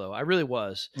Buffalo. I really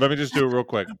was. Let me just do it real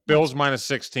quick. Bills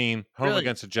 -16, home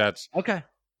against the Jets. Okay.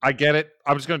 I get it.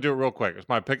 I'm just going to do it real quick. It's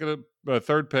my pick of the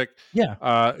third pick.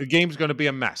 Yeah. The game's going to be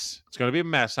a mess. It's going to be a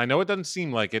mess. I know it doesn't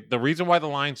seem like it. The reason why the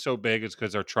line's so big is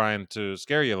because they're trying to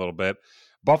scare you a little bit.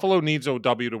 Buffalo needs OW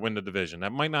to win the division.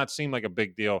 That might not seem like a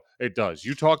big deal. It does.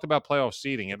 You talked about playoff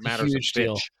seeding. It matters a bitch.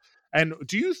 Deal. And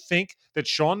do you think that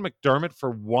Sean McDermott, for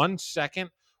 1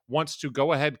 second, wants to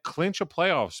go ahead, clinch a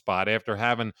playoff spot after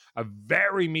having a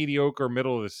very mediocre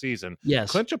middle of the season?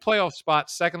 Yes. Clinch a playoff spot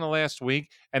second to last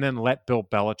week, and then let Bill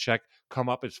Belichick come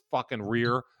up his fucking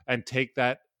rear and take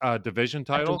that division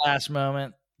title? At the last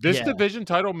moment. This division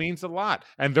title means a lot.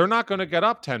 And they're not going to get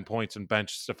up 10 points and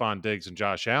bench Stephon Diggs and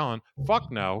Josh Allen.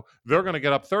 Fuck no. They're going to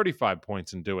get up 35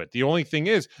 points and do it. The only thing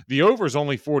is, the over is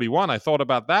only 41. I thought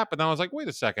about that, but then I was like, wait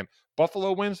a second.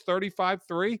 Buffalo wins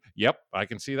 35-3? Yep, I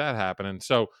can see that happening.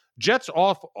 So Jets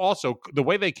off also, the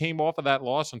way they came off of that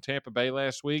loss in Tampa Bay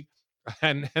last week,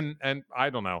 and I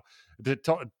don't know,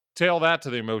 tail that to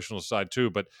the emotional side too,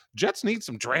 but Jets need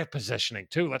some draft positioning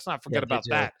too. Let's not forget about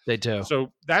that. They do.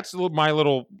 So that's my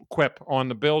little quip on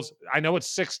the Bills. I know it's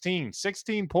 16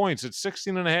 points. It's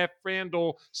 16.5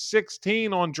 FanDuel,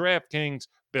 16 on DraftKings.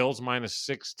 Bills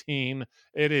 -16.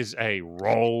 It is a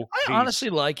roll. I honestly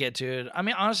like it, dude. I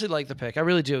mean, honestly like the pick. I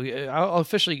really do. I'll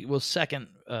officially will second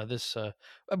this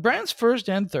Brand's first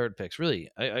and third picks. Really,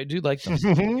 I do like them.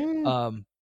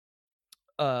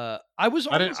 I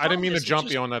didn't mean to jump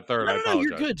you on that third. No,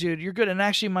 you're good, dude. You're good. And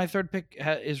actually, my third pick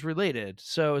is related,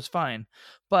 so it's fine.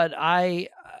 But I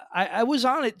was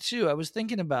on it too. I was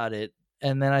thinking about it,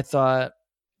 and then I thought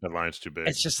that line's too big.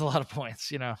 It's just a lot of points,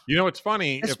 you know. You know, it's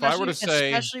funny if I were to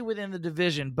say, especially within the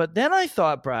division. But then I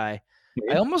thought, Bri, I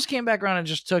almost came back around and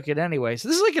just took it anyway. So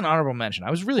this is like an honorable mention. I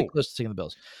was really close to taking the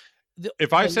Bills.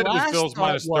 If I said it was Bills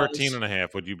minus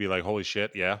 13.5, would you be like, holy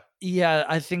shit, yeah? Yeah,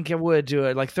 I think I would do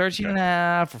it. Like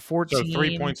 13.5 or 14. So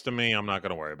 3 points to me, I'm not going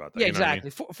to worry about that. Yeah, you know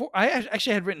exactly. I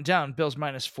actually had written down Bills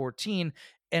minus 14.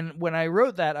 And when I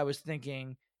wrote that, I was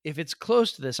thinking, if it's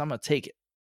close to this, I'm going to take it.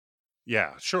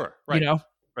 Yeah, sure. Right. You know?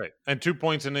 Right. And 2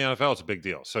 points in the NFL is a big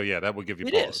deal. So, yeah, that would give you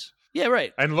pause. It is. Yeah,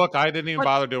 right. And look, I didn't even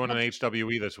bother doing an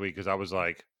HWE this week because I was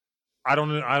like, I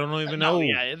don't even know.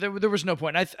 Yeah, there was no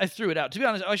point. I threw it out. To be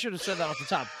honest, I should have said that off the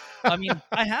top. I mean,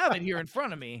 I have it here in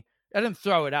front of me. I didn't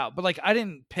throw it out, but like I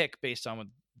didn't pick based on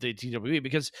the TWE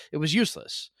because it was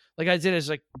useless. Like I did, it's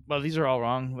like, well, these are all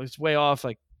wrong. It's way off.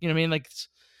 Like, you know what I mean? Like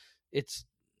it's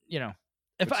you know,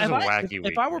 if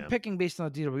I were picking based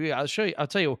on the DWE, I'll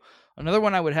tell you another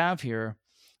one I would have here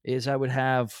is I would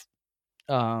have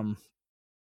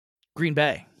Green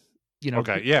Bay. You know,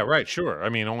 okay, yeah, right, sure. I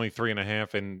mean, only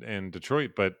 3.5 in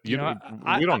Detroit, but we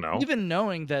don't know. Even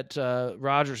knowing that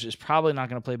Rodgers is probably not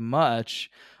going to play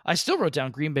much, I still wrote down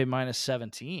Green Bay minus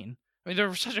 17. I mean,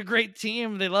 they're such a great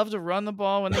team. They love to run the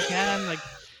ball when they can. Like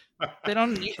they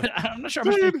don't need. I'm not sure.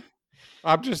 Dude,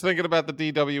 I'm just thinking about the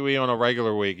DWE on a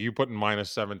regular week. You putting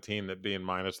minus 17, that being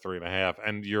minus 3.5,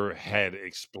 and your head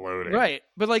exploding. Right,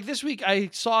 but like this week, I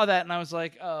saw that and I was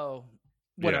like, oh.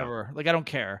 Whatever, like I don't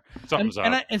care. Something's up.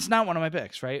 And it's not one of my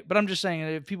picks, right? But I'm just saying,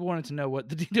 if people wanted to know what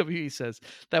the DWE says,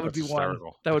 that would be hysterical.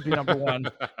 One. That would be number one.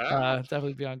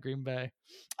 Definitely be on Green Bay.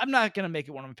 I'm not going to make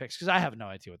it one of my picks because I have no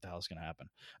idea what the hell is going to happen.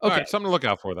 Okay, right, something to look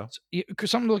out for, though.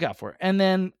 Something to look out for, and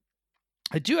then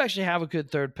I do actually have a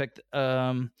good third pick.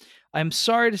 I'm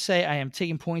sorry to say I am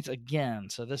taking points again.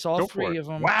 So this all three of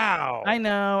them. Wow. I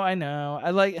know.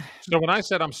 I like. So when I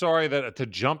said I'm sorry to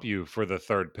jump you for the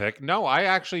third pick, no, I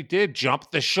actually did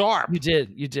jump the sharp.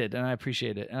 You did, and I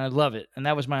appreciate it, and I love it, and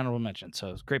that was my honorable mention. So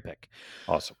it's a great pick.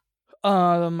 Awesome.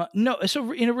 No.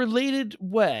 So in a related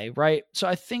way, right? So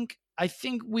I think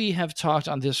we have talked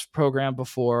on this program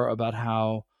before about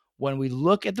how when we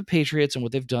look at the Patriots and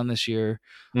what they've done this year,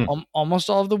 almost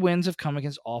all of the wins have come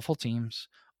against awful teams.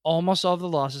 Almost all of the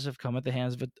losses have come at the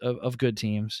hands of good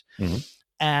teams. Mm-hmm.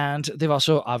 And they've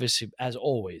also, obviously, as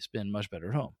always, been much better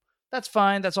at home. That's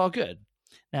fine. That's all good.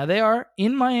 Now, they are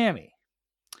in Miami.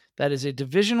 That is a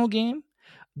divisional game.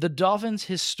 The Dolphins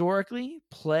historically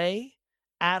play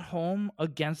at home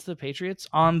against the Patriots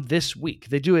on this week.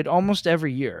 They do it almost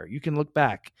every year. You can look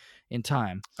back in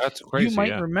time. That's crazy. You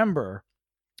might remember,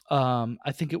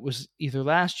 I think it was either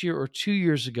last year or 2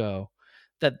 years ago,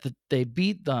 that they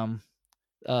beat them.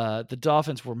 The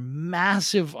Dolphins were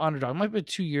massive underdogs. It might have been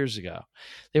 2 years ago.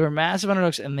 They were massive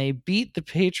underdogs, and they beat the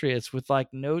Patriots with like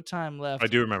no time left. I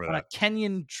do remember that.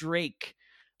 Kenyon Drake,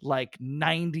 like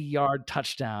 90-yard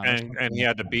touchdown. And he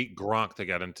had to beat Gronk to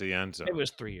get into the end zone. It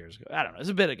was 3 years ago. I don't know. It was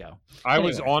a bit ago. I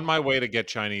was on my way to get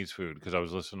Chinese food because I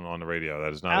was listening on the radio.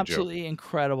 That is not absolutely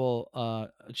incredible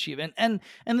achievement. And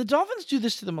the Dolphins do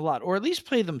this to them a lot, or at least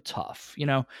play them tough, you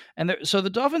know. And so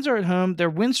the Dolphins are at home. Their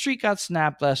win streak got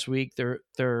snapped last week.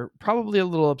 They're probably a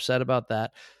little upset about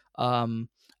that.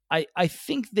 I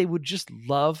think they would just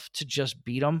love to just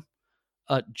beat them,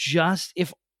 just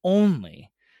if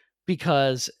only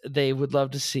because they would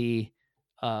love to see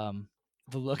the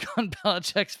look on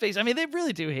Belichick's face. I mean, they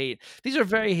really do hate. These are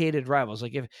very hated rivals.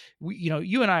 Like if we,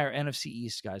 you and I are NFC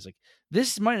East guys. Like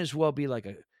this might as well be like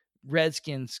a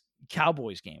Redskins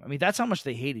Cowboys game. I mean, that's how much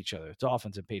they hate each other.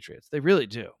 Dolphins and Patriots. They really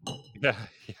do. Yeah,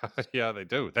 they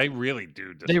do. They really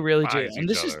do. They really do. And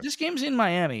this game's in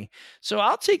Miami, so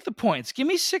I'll take the points. Give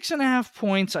me 6.5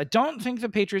 points. I don't think the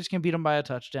Patriots can beat them by a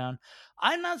touchdown.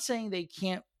 I'm not saying they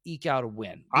can't eke out a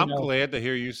win. I'm glad to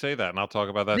hear you say that, and I'll talk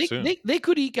about that soon. They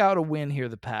could eke out a win here,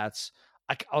 the Pats.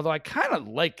 Although I kind of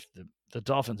like the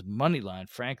Dolphins' money line,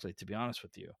 frankly, to be honest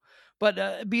with you.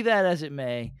 But be that as it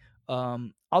may,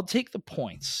 I'll take the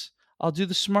points. I'll do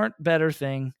the smart, better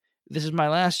thing. This is my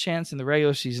last chance in the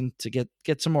regular season to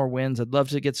get some more wins. I'd love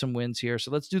to get some wins here.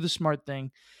 So let's do the smart thing.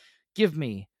 Give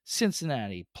me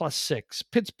Cincinnati +6,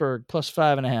 Pittsburgh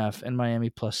 +5.5, and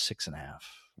Miami +6.5.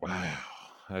 Wow.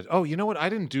 Oh, you know what? I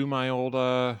didn't do my old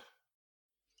it's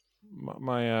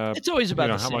always about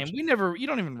the same. Much... You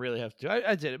don't even really have to.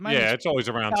 I did it. It's always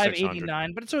around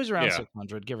 589, but it's always around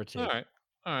 600, give or take. All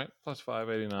right,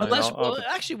 +589. Unless,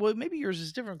 maybe yours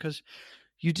is different because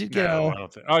you did get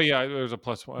there's a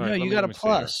 +1. No, right, you got a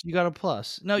plus. You got a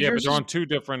plus. No, yeah, but they're on two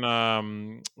different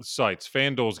sites.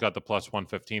 FanDuel's got the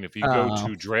 +115. If you go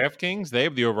to DraftKings, they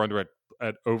have the over/under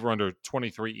at over/under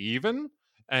 23 even.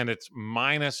 And it's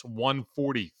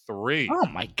 -143. Oh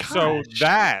my god! So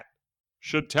that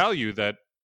should tell you that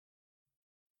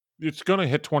it's going to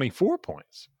hit 24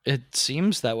 points. It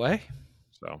seems that way.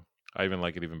 So I even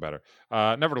like it even better.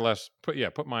 Nevertheless,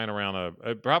 put mine around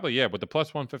probably with the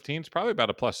plus 115. It's probably about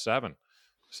a plus 7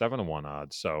 to 1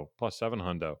 odds. So plus 7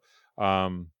 hundo.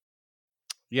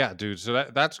 Yeah, dude. So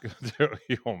that's good.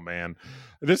 Oh man,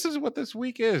 this is what this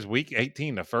week is. Week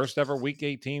 18, the first ever week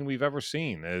 18 we've ever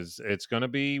seen. It's going to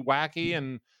be wacky,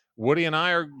 and Woody and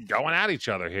I are going at each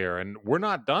other here, and we're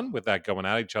not done with that going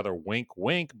at each other. Wink,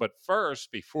 wink. But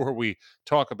first, before we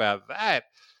talk about that,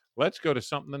 let's go to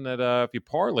something that if you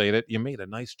parlayed it, you made a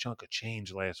nice chunk of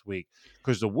change last week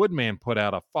because the Woodman put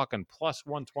out a fucking plus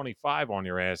 125 on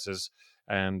your asses,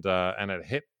 and it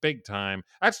hit big time.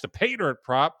 That's the pay dirt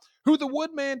prop. Who the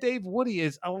Woodman Dave Woody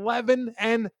is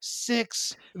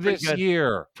 11-6 this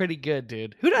year. Pretty good,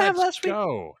 dude. Who did I have last week?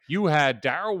 Go. You had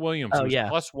Darrell Williams, who's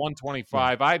plus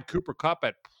 125. Yeah. I had Cooper Kupp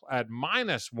at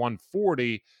minus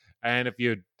 140. And if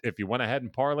you went ahead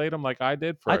and parlayed them like I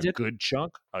did for a good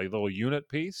chunk, a little unit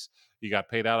piece, you got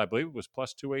paid out. I believe it was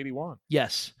plus 281.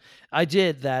 Yes, I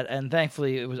did that, and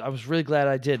thankfully I was really glad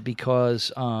I did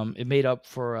because it made up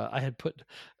for I had put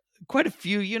quite a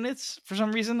few units for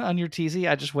some reason on your TZ.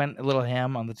 I just went a little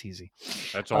ham on the TZ.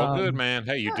 That's all good, man.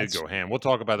 Hey, you did go ham. We'll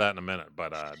talk about that in a minute.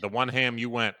 But the one ham you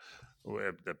went,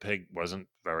 the pig wasn't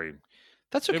very.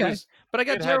 That's okay. But we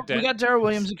got Darrell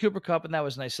Williams and Cooper Kupp, and that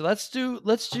was nice. So let's do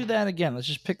that again. Let's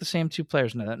just pick the same two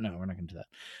players. No, we're not going to do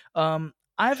that.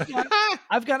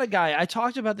 I've got a guy. I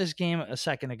talked about this game a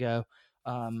second ago.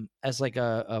 As like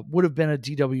a would have been a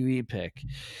DWE pick,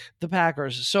 the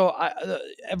Packers. So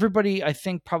everybody I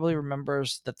think probably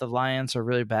remembers that the Lions are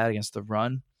really bad against the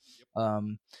run.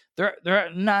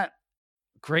 They're not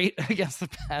great against the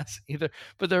pass either,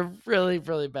 but they're really,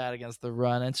 really bad against the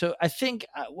run. And so I think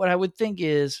what I would think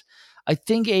is, I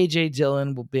think AJ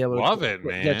Dillon will be able to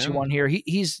get you one here.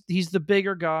 He's the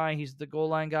bigger guy. He's the goal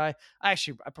line guy. I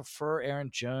prefer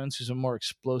Aaron Jones, who's a more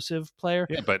explosive player.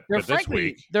 Yeah, but this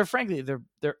week they're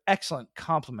excellent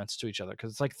complements to each other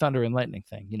because it's like thunder and lightning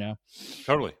thing, you know.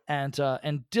 Totally. And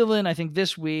Dillon, I think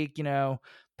this week, you know,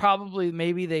 probably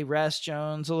maybe they rest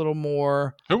Jones a little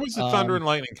more. Who was the thunder and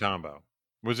lightning combo?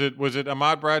 Was it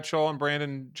Ahmad Bradshaw and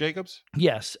Brandon Jacobs?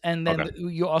 Yes, and then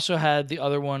you also had the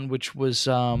other one, which was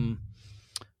the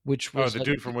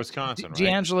dude from Wisconsin, right?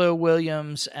 D'Angelo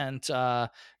Williams and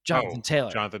Jonathan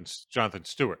Taylor. Jonathan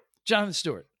Stewart. Jonathan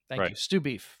Stewart. Thank you. Stew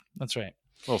beef. That's right.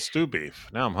 Well, stew beef.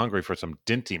 Now I'm hungry for some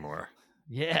Dinty more.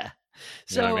 Yeah.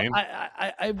 So you know what I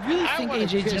mean? I really think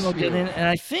AJ Dillon will get in, and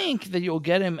I think that you'll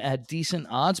get him at decent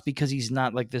odds because he's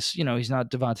not like this, you know, he's not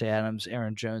Devontae Adams,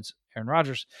 Aaron Jones, Aaron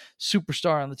Rodgers,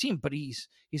 superstar on the team, but he's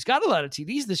got a lot of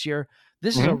TDs this year.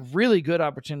 This is a really good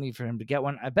opportunity for him to get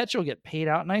one. I bet you'll get paid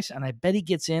out nice, and I bet he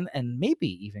gets in and maybe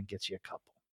even gets you a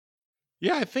couple.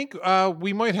 Yeah, I think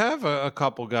we might have a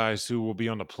couple guys who will be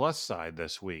on the plus side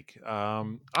this week.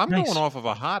 I'm going off of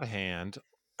a hot hand,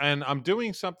 and I'm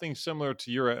doing something similar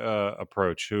to your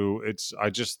approach. I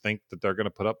just think that they're going to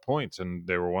put up points, and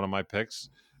they were one of my picks.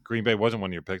 Green Bay wasn't one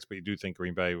of your picks, but you do think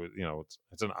Green Bay, you know,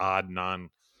 it's an odd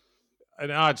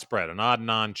spread, an odd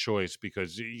non-choice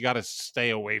because you got to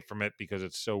stay away from it because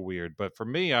it's so weird. But for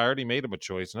me, I already made him a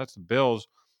choice, and that's the Bills.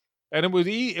 And it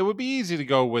would be easy to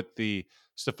go with the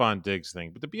Stephon Diggs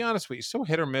thing. But to be honest with you, he's so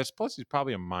hit or miss. Plus, he's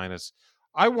probably a minus.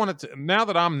 I wanted to, now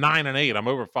that I'm 9-8, I'm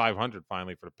over 500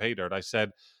 finally for the pay dirt. I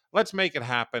said, let's make it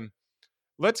happen.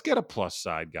 Let's get a plus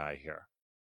side guy here.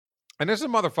 And there's a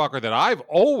motherfucker that I've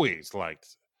always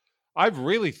liked. I've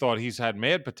really thought he's had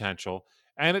mad potential.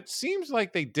 And it seems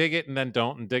like they dig it and then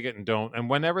don't, and dig it and don't. And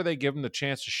whenever they give him the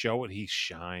chance to show it, he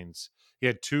shines. He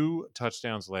had 2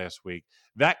 touchdowns last week.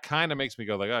 That kind of makes me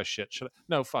go like, oh, shit.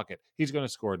 No, fuck it. He's going to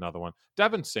score another one.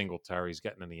 Devin Singletary's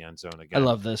getting in the end zone again. I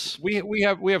love this. We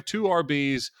have 2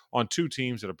 RBs on 2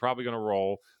 teams that are probably going to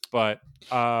roll. But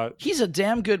he's a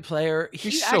damn good player.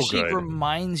 He actually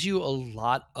reminds you a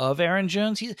lot of Aaron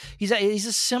Jones. He's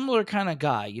a similar kind of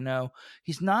guy, you know.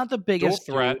 He's not the biggest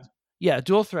threat. Yeah,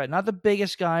 dual threat. Not the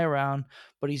biggest guy around,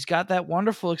 but he's got that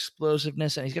wonderful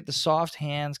explosiveness, and he's got the soft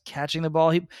hands catching the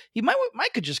ball. He might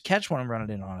could just catch one and run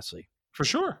it in, honestly. For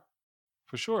sure.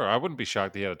 I wouldn't be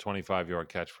shocked he had a 25-yard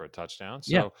catch for a touchdown.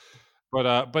 So,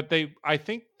 yeah. But I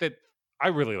think that I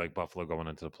really like Buffalo going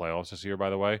into the playoffs this year,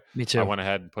 by the way. Me too. I went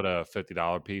ahead and put a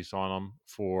 $50 piece on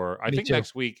them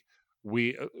next week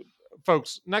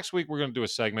folks, next week we're going to do a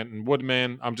segment, and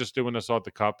Woodman, I'm just doing this off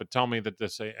the cuff, but tell me that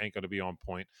this ain't going to be on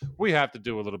point. We have to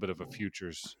do a little bit of a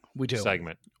futures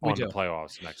segment on the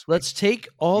playoffs next week. Let's take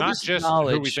all this knowledge. Not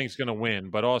just who we think is going to win,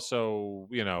 but also,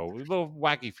 you know, little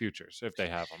wacky futures if they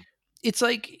have them. It's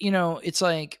like, you know, if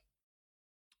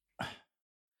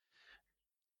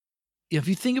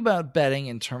you think about betting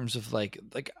in terms of like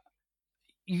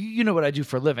you know what I do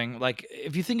for a living. Like,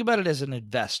 if you think about it as an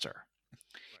investor,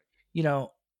 you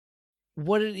know,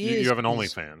 what it is. You have an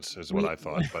OnlyFans, is what I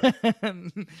thought.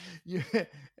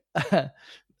 But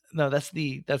no, that's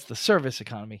the service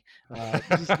economy.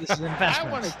 This is investment.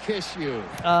 I want to kiss you.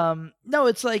 No,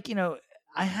 it's like,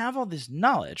 I have all this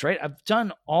knowledge, right? I've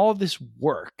done all this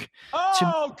work.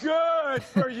 Good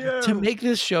for you. To make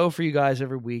this show for you guys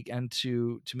every week, and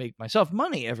to make myself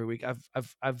money every week.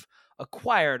 I've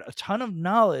acquired a ton of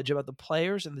knowledge about the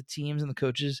players and the teams and the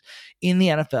coaches in the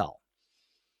NFL.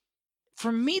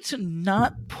 For me to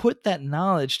not put that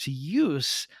knowledge to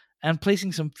use and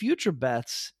placing some future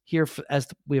bets here as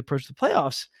we approach the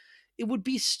playoffs, it would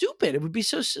be stupid. It would be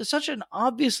such an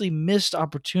obviously missed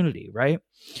opportunity, right?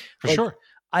 For sure.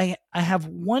 I have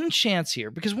one chance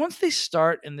here, because once they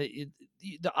start and the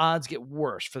odds get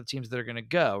worse for the teams that are going to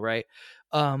go, right?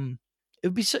 It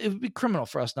would be criminal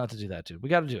for us not to do that, dude. We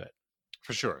got to do it.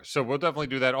 For sure. So we'll definitely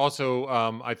do that. Also,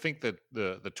 I think that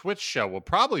the Twitch show will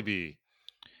probably be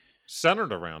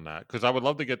centered around that, because I would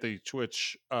love to get the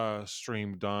Twitch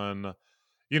stream done.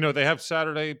 They have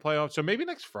Saturday playoffs, so maybe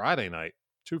next Friday night,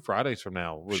 2 Fridays from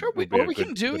now. We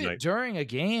can do it during a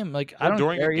game. Like, I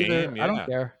don't care either. Yeah. I don't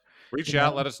care. Reach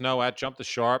out, let us know at Jump the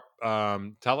Sharp.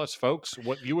 Tell us, folks,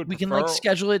 what you would prefer. We can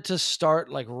schedule it to start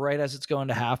right as it's going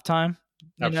to halftime.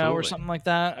 Or something like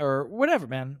that, or whatever,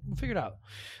 man. We'll figure it out.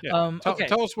 Yeah.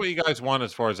 Tell us what you guys want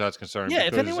as far as that's concerned. Yeah,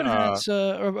 because, if anyone has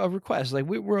a request,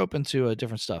 we're open to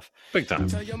different stuff. Big time.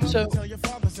 Tell your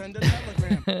father, send a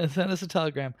telegram. Send us a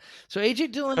telegram. So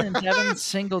AJ Dillon and Devin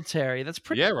Singletary. That's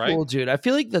pretty right. cool, dude. I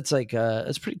feel like that's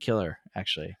that's pretty killer,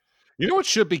 actually. You know what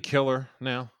should be killer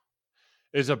now?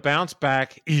 Is a bounce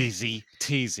back easy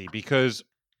teasy, because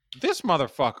this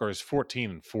motherfucker is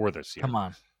 14-4 this year. Come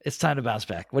on. It's time to bounce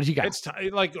back. What do you got? It's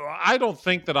I don't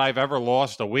think that I've ever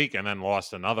lost a week and then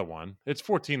lost another one. It's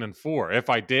 14-4.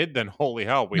 If I did, then holy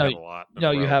hell, we have a lot.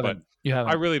 No, you haven't. You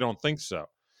haven't. I really don't think so.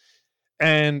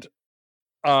 And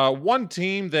one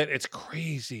team that it's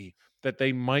crazy that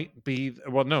they might be,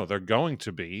 well, no, they're going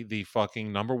to be the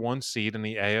fucking number 1 seed in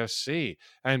the AFC.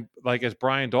 And as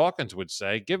Brian Dawkins would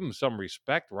say, give them some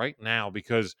respect right now,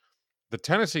 because the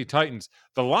Tennessee Titans,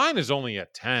 the line is only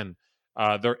at 10.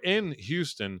 They're in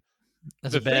Houston.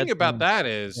 That's the thing about that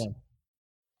is,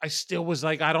 I still was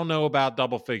I don't know about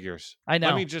double figures. I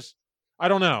know. I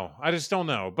don't know. I just don't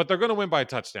know. But they're going to win by a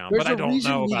touchdown. There's but I don't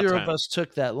know about neither 10. of us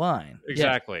took that line.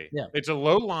 Exactly. Yeah. It's a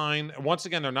low line. Once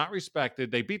again, they're not respected.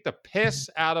 They beat the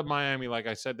piss out of Miami, like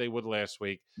I said they would last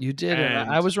week. You did. And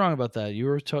I was wrong about that. You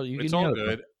were told. It's all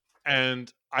good.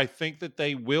 And I think that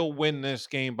they will win this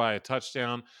game by a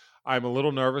touchdown. I'm a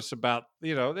little nervous about,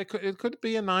 it could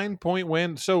be a 9-point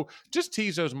win. So just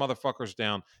tease those motherfuckers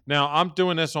down. Now, I'm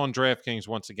doing this on DraftKings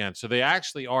once again. So they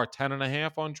actually are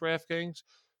 10.5 on DraftKings.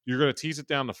 You're going to tease it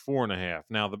down to 4.5.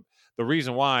 Now, the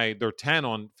reason why they're 10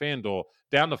 on FanDuel,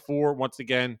 down to 4, once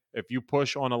again, if you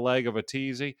push on a leg of a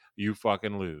teasy, you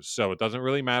fucking lose. So it doesn't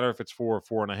really matter if it's 4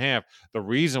 or 4.5. The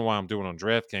reason why I'm doing on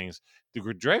DraftKings,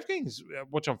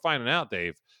 which I'm finding out,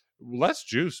 Dave, less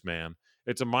juice, man.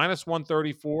 It's a minus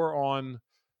 134 on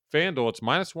FanDuel. It's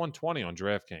minus 120 on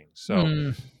DraftKings.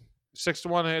 So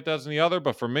 6-1 it does in the other.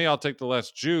 But for me, I'll take the less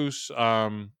juice.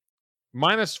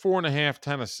 Minus 4.5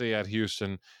 Tennessee at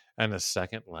Houston, and the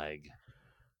second leg,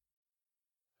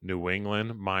 New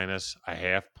England minus a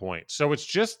half point. So it's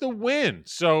just the win.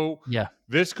 So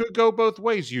this could go both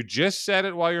ways. You just said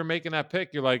it while you're making that pick.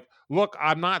 You're like, look,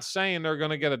 I'm not saying they're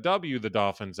going to get a W, the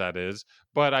Dolphins, that is,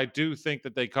 but I do think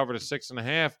that they covered a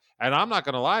 6.5. And I'm not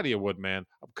going to lie to you, Woodman.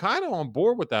 I'm kind of on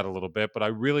board with that a little bit, but I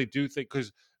really do think,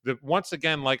 because once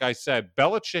again, like I said,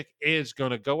 Belichick is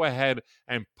going to go ahead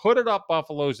and put it up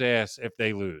Buffalo's ass if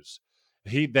they lose.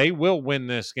 They will win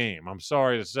this game. I'm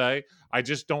sorry to say. I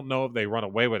just don't know if they run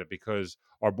away with it, because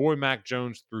our boy Mac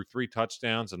Jones threw 3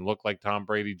 touchdowns and looked like Tom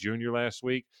Brady Jr. last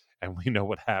week. And we know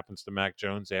what happens to Mac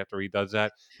Jones after he does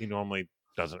that. He normally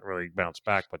doesn't really bounce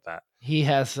back with that. He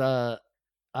has,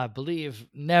 I believe,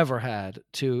 never had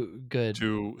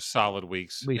 2 solid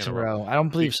weeks in a row. I don't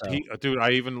believe so. Dude,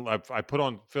 I put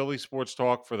on Philly Sports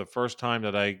Talk for the first time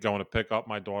today, going to pick up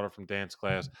my daughter from dance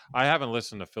class. I haven't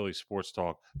listened to Philly Sports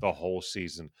Talk the whole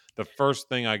season. The first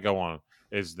thing I go on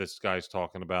is this guy's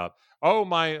talking about,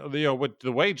 with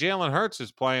the way Jalen Hurts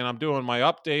is playing, I'm doing my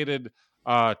updated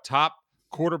top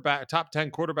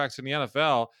 10 quarterbacks in the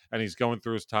NFL, and he's going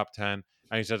through his top 10.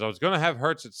 And he says, I was going to have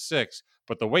Hurts at 6,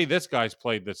 but the way this guy's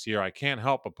played this year, I can't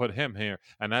help but put him here,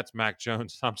 and that's Mac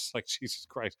Jones. I'm just like, Jesus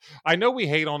Christ. I know we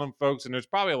hate on him, folks, and there's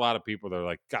probably a lot of people that are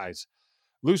like, guys,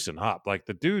 loosen up. Like,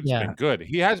 the dude's been good.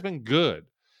 He has been good.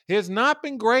 He has not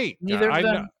been great.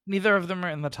 Neither of them are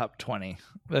in the top 20.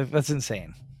 That's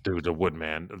insane. Dude, the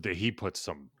Woodman, he puts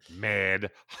some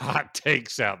mad hot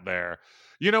takes out there.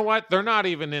 You know what? They're not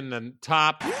even in the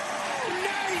top 98.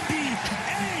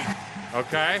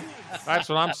 Okay? That's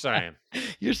what I'm saying.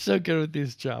 You're so good with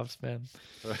these jobs, man.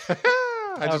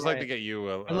 I just like to get you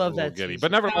I love little that giddy. teasy.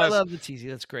 But nevertheless, I love the teasy.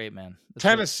 That's great, man. That's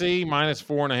Tennessee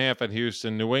 -4.5 at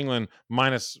Houston. New England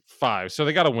 -5. So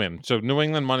they got to win. So New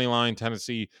England money line,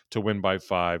 Tennessee to win by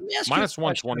 5.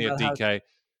 -120 at DK.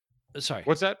 Sorry.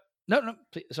 What's that? No.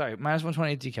 Please, sorry.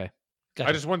 -120 at DK.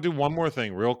 I just want to do one more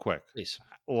thing real quick. Please.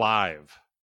 Live.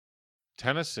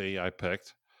 Tennessee, I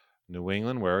picked. New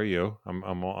England, where are you? I'm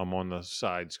on the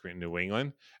side screen. New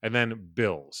England. And then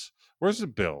Bills. Where's the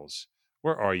Bills?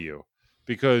 Where are you?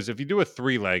 Because if you do a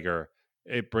 3-legger,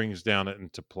 it brings down it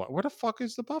into play. Where the fuck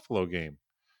is the Buffalo game?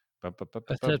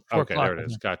 Okay, there it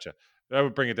is. Gotcha. That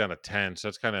would bring it down to 10. So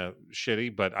that's kind of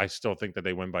shitty, but I still think that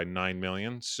they win by 9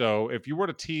 million. So if you were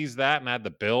to tease that and add the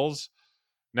Bills,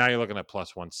 now you're looking at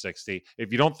 +160.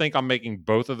 If you don't think I'm making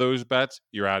both of those bets,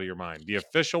 you're out of your mind. The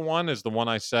official one is the one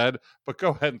I said, but go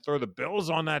ahead and throw the Bills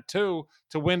on that too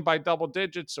to win by double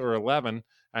digits or 11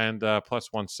 and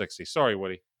 +160. Sorry,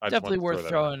 Woody. Definitely worth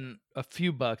throwing a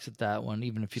few bucks at that one,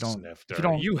 even if you don't. Snifter. If you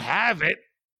don't, you have it.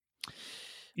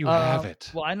 You have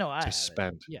it. Well, I know I to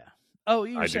spend. It. Yeah. Oh,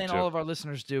 you're saying all of our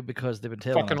listeners do because they've been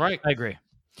tailing fucking us. right. I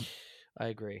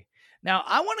agree. Now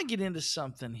I want to get into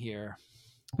something here.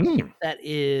 That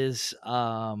is,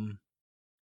 I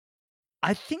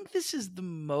think this is the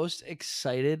most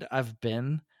excited I've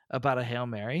been about a Hail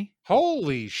Mary.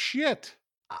 Holy shit.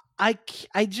 I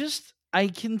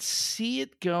can see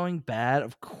it going bad,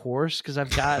 of course, because I've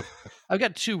got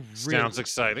two really... Sounds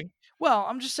exciting. Well,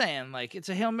 I'm just saying, like, it's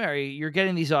a Hail Mary. You're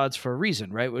getting these odds for a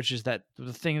reason, right? Which is that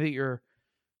the thing that you're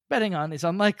betting on is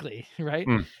unlikely, right?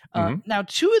 Now,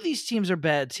 2 of these teams are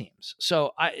bad teams,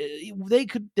 so they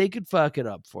could fuck it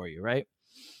up for you, right?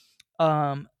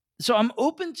 So I'm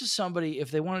open to somebody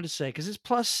if they wanted to say, because it's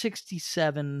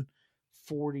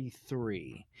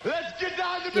 +67.43. Let's get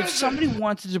down to If business. somebody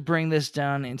wanted to bring this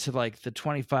down into like the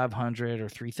 2,500 or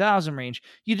 3,000 range,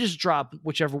 you just drop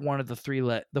whichever one of the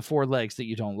 4 legs that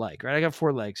you don't like, right? I got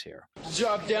 4 legs here.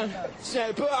 Drop down.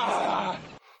 Snap.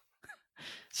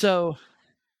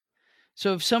 So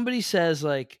if somebody says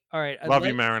like, all right, Love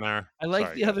you, Marinara. I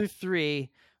like the other 3,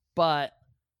 but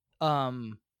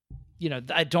I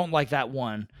don't like that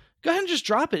one. Go ahead and just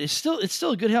drop it. It's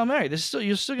still a good Hail Mary.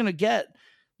 You're still gonna get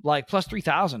like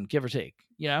 +3,000, give or take.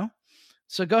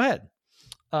 So go ahead.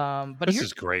 But this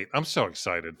is great. I'm so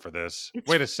excited for this.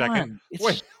 Wait a second.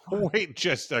 Wait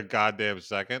just a goddamn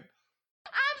second.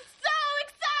 I'm so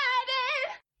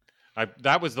excited.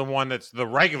 That was the one that's the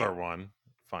regular one.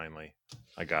 Finally,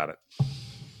 I got it.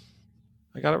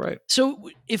 I got it right. So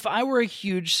if I were a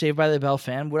huge Saved by the Bell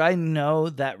fan, would I know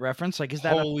that reference? Like, is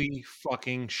that holy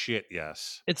fucking shit?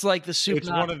 Yes. It's like the super. It's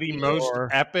one of the most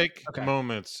epic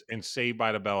moments in Saved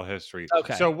by the Bell history.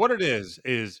 Okay. So what it is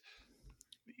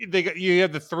you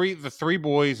have the three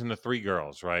boys and the 3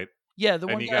 girls, right? Yeah, the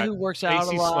one guy who works out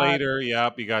AC a lot. Slater,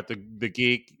 yep. You got the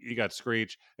geek, you got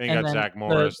Screech, and you got Zach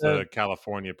Morris, the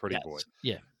California pretty boy.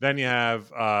 Yeah. Then you have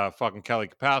fucking Kelly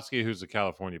Kapowski, who's the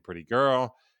California pretty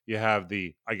girl. You have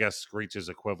I guess Screech's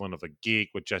equivalent of a geek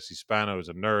with Jesse Spano, who's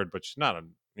a nerd, but she's not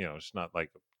she's not like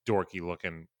a dorky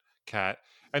looking cat.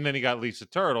 And then you got Lisa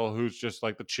Turtle, who's just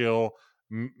like the chill,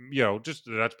 just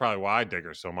that's probably why I dig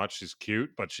her so much. She's cute,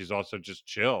 but she's also just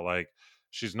chill. Like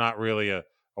she's not really a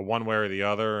one way or the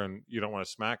other, and you don't want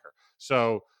to smack her.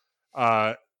 So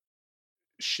the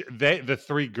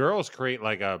 3 girls create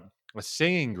like a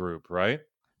singing group, right?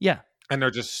 Yeah. And they're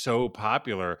just so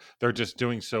popular. They're just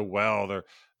doing so well. They're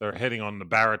hitting on the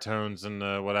baritones and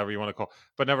whatever you want to call.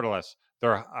 But nevertheless,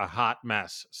 they're a hot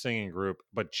mess singing group.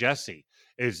 But Jessie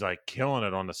is like killing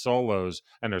it on the solos,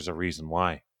 and there's a reason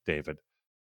why, David.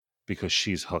 Because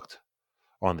she's hooked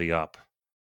on the up.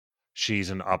 She's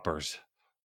an uppers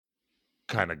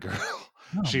kind of girl.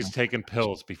 She's taking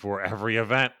pills before every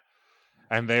event,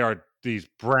 and they are these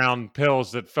brown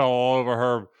pills that fell all over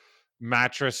her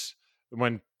mattress.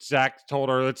 When Zach told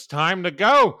her it's time to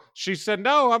go, she said,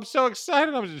 no, I'm so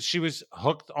excited. She was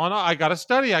hooked on, I got to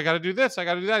study. I got to do this. I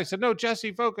got to do that. He said, no,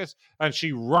 Jessie, focus. And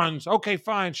she runs. Okay,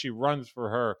 fine. She runs for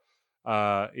her,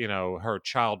 her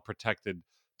child protected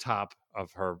top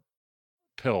of her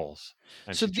pills.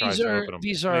 And so these are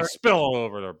they spill all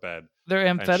over their bed. They're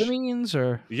amphetamines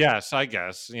or? Yes, I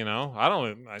guess,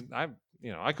 I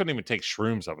couldn't even take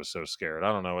shrooms. I was so scared.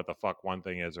 I don't know what the fuck one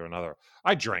thing is or another.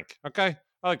 I drink. Okay.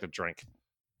 I like to drink.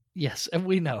 Yes, and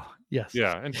we know. Yes.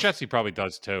 Yeah, and Jesse probably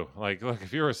does too. Like, look,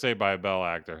 if you're a Saved by a Bell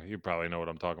actor, you probably know what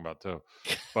I'm talking about too.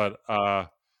 But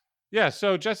yeah,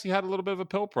 so Jesse had a little bit of a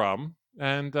pill problem,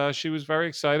 and she was very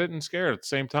excited and scared at the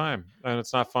same time. And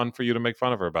it's not fun for you to make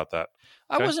fun of her about that.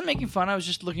 I wasn't making fun. I was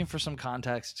just looking for some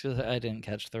context because I didn't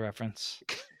catch the reference.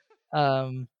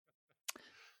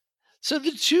 So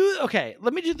the two, okay,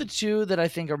 let me do the two that I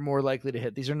think are more likely to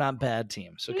hit. These are not bad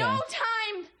teams. Okay. No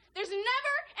time. There's never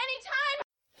any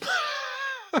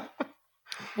time.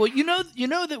 Well, you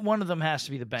know that one of them has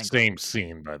to be the Bengals. Same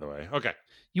scene, by the way. Okay.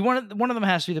 One of them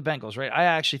has to be the Bengals, right? I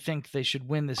actually think they should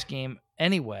win this game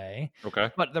anyway.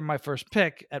 Okay. But they're my first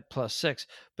pick at +6.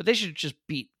 But they should just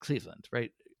beat Cleveland,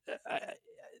 right?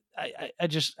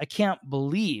 I can't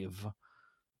believe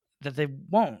that they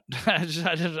won't. I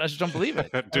just don't believe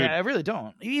it. Dude, I really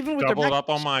don't. Even with double their it up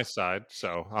on my side,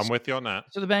 so I'm with you on that.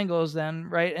 So the Bengals then,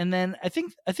 right? And then I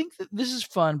think that this is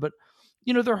fun, but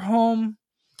they're home.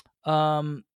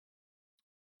 The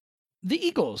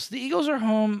Eagles are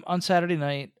home on Saturday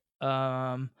night.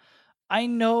 I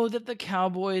know that the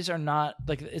Cowboys are not,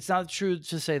 like, it's not true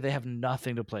to say they have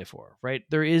nothing to play for, right?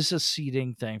 There is a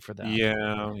seeding thing for them.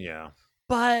 Yeah.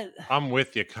 But I'm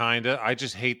with you, kind of. I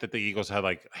just hate that the Eagles had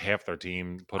like half their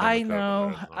team put on the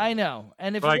COVID. I know.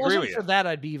 And if it wasn't for that,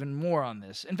 I'd be even more on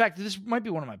this. In fact, this might be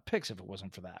one of my picks if it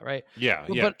wasn't for that, right? Yeah,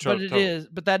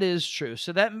 But that is true.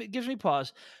 So that gives me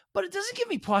pause. But it doesn't give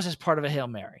me pause as part of a Hail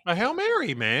Mary. A Hail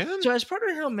Mary, man. So as part of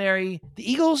a Hail Mary, the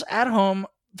Eagles at home,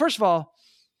 first of all,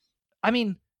 I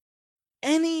mean,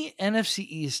 any NFC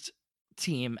East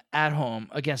team at home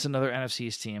against another NFC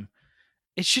East team,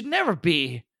 it should never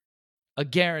be a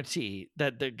guarantee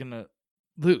that they're gonna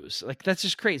lose. Like, that's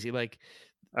just crazy. Like,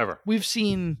 ever. We've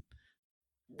seen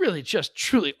really just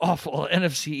truly awful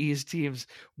NFC East teams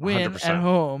win 100%. at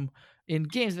home in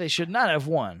games they should not have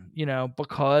won,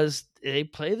 because they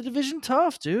play the division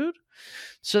tough, dude.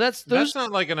 So that's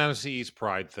not like an NFC East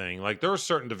pride thing. Like, there are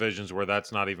certain divisions where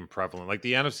that's not even prevalent. Like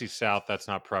the NFC South, that's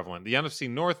not prevalent. The NFC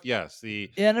North, yes.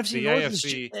 The NFC North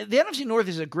AFC, the NFC North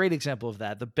is a great example of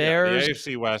that. The Bears, the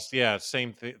AFC West,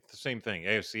 same thing.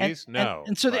 AFC East, no.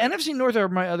 And so the NFC North are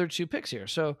my other two picks here.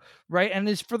 So right, and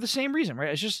it's for the same reason,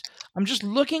 right? I'm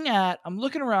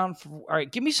looking around for, all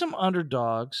right, give me some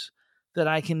underdogs that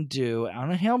I can do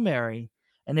on a Hail Mary,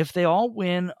 and if they all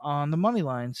win on the money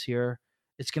lines here,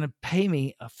 it's going to pay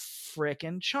me a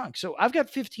frickin' chunk. So I've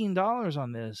got $15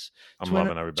 on this to win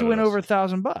over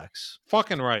 $1,000.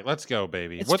 Fucking right. Let's go,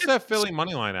 baby. What's that Philly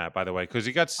money line at, by the way? Because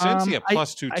you got Cincy at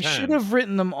 +210. I should have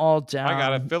written them all down. I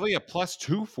got a Philly at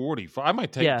 +240. I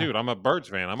might take, dude, I'm a Birds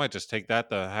fan. I might just take that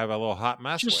to have a little hot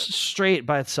mess just with. Straight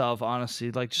by itself,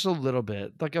 honestly. Like, just a little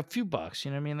bit. Like a few bucks,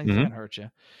 you know what I mean? Like, it can't hurt you.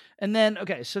 And then,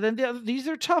 okay, so then these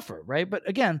are tougher, right? But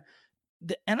again,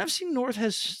 the NFC North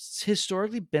has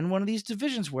historically been one of these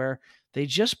divisions where they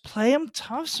just play them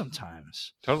tough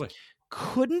sometimes. Totally.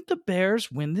 Couldn't the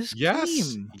Bears win this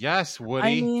game? Yes, Woody.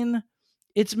 I mean,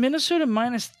 it's Minnesota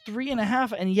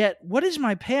 -3.5, and yet what is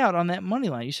my payout on that money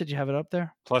line? You said you have it up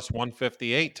there?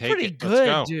 +158. Take Pretty it. good, Let's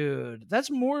go. dude.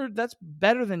 That's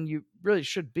better than you really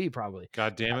should be, probably.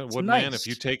 God damn it, Woodman. Nice. If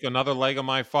you take another leg of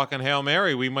my fucking Hail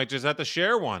Mary, we might just have to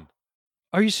share one.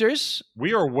 Are you serious?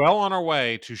 We are well on our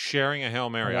way to sharing a Hail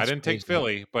Mary. I didn't take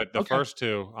Philly, but the first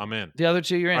two, I'm in. The other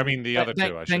two, you're in. I mean, the other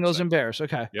two, I should Bengals say. and Bears.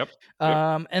 Okay. Yep.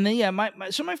 And then my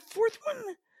fourth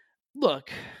one.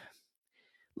 Look,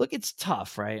 it's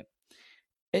tough, right?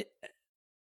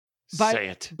 Say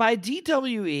it. By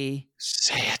DWE,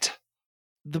 say it.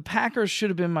 The Packers should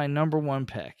have been my number one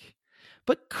pick.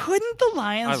 But couldn't the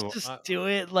Lions just do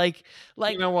it? Like,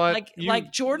 you know what?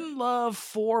 Like Jordan Love,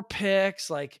 4 picks,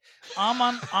 like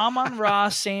Amon-Ra,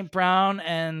 St. Brown,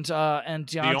 and DeAndre.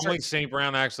 The only St.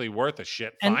 Brown actually worth a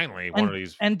shit. Finally, one of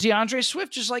these. And DeAndre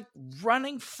Swift just like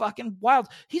running fucking wild.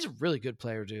 He's a really good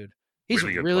player, dude. He's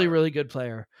really good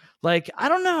player. Like, I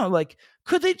don't know. Like,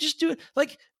 could they just do it?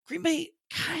 Like, Green Bay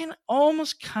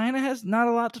almost has not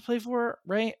a lot to play for,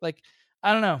 right? Like,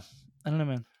 I don't know,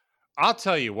 man. I'll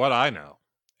tell you what I know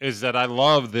is that I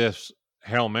love this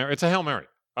Hail Mary. It's a Hail Mary.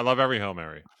 I love every Hail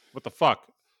Mary. What the fuck?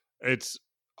 It's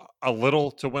a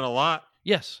little to win a lot.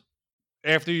 Yes.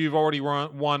 After you've already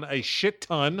won a shit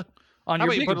ton. On how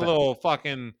your about you put bet? a little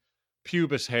fucking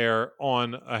pubis hair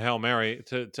on a Hail Mary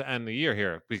to end the year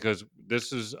here? Because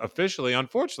this is officially,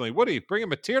 unfortunately, Woody,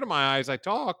 bringing a tear to my eye as I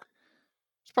talk.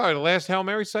 It's probably the last Hail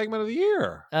Mary segment of the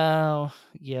year. Oh,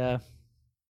 yeah.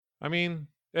 I mean,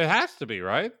 it has to be,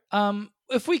 right?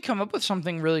 If we come up with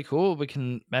something really cool, we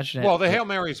can mention it. Well, the Hail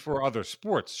Marys for other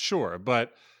sports, sure,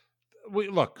 but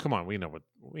look, come on, we know what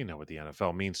the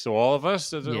NFL means to all of us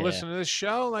that listen to this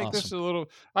show. Like awesome. This is a little.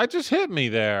 I just hit me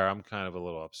there. I'm kind of a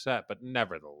little upset, but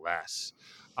nevertheless,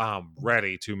 I'm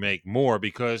ready to make more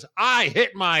because I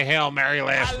hit my Hail Mary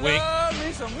last week.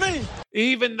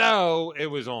 Even though it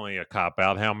was only a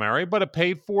cop-out Hail Mary, but it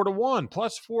paid 4-1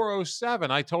 plus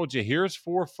 407. I told you, here's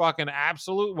 4 fucking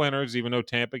absolute winners, even though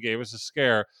Tampa gave us a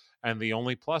scare. And the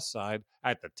only plus side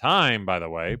at the time, by the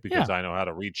way, because I know how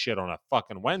to read shit on a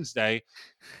fucking Wednesday,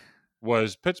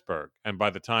 was Pittsburgh. And by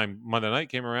the time Monday night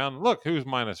came around, look, who's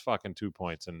minus fucking 2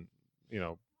 points and,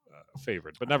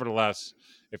 favored. But nevertheless,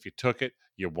 if you took it,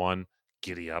 you won.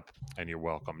 Giddy up, and you're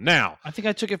welcome. Now, I think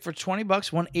I took it for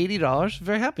 $20, won $80.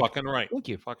 Very happy. Fucking right. Thank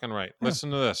you. Fucking right. Yeah. Listen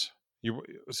to this.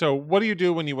 So what do you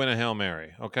do when you win a Hail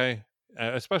Mary? Okay,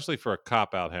 especially for a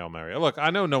cop-out Hail Mary. Look, I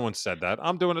know no one said that.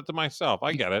 I'm doing it to myself.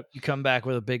 I get it. You come back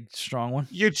with a big, strong one.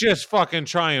 You just fucking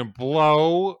try and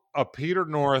blow a Peter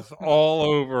North all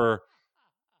over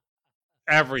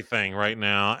everything right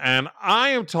now, and I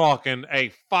am talking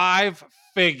a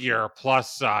 5-figure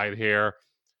plus side here.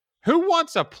 Who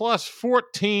wants a plus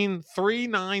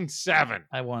 14,397?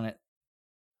 I want it.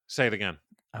 Say it again.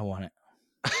 I want it.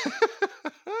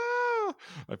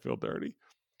 I feel dirty.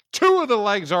 2 of the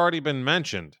legs already been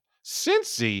mentioned.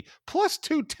 Cincy plus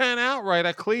 210 outright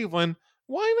at Cleveland.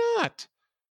 Why not?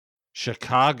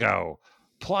 Chicago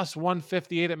plus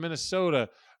 158 at Minnesota.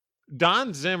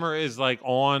 Don Zimmer is like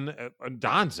on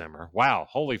Don Zimmer. Wow.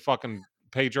 Holy fucking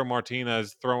Pedro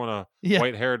Martinez throwing a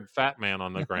white-haired fat man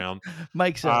on the ground.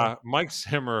 Mike Zimmer. Mike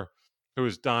Zimmer, who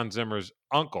is Don Zimmer's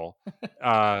uncle,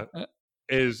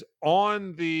 is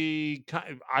on the.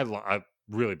 I'm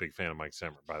really big fan of Mike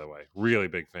Zimmer, by the way. Really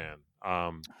big fan.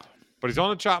 But he's on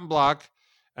the chopping block,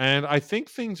 and I think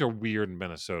things are weird in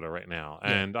Minnesota right now.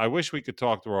 And I wish we could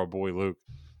talk to our boy Luke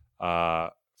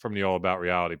from the All About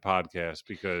Reality podcast,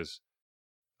 because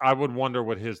I would wonder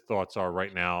what his thoughts are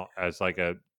right now as like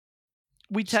a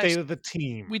state of the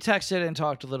team. We texted and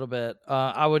talked a little bit.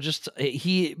 I would just,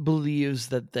 he believes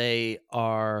that they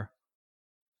are,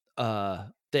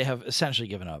 they have essentially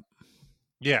given up.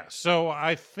 Yeah. So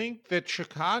I think that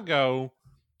Chicago,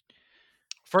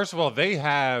 first of all, they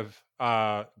don't have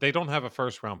a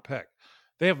first round pick.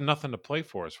 They have nothing to play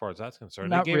for as far as that's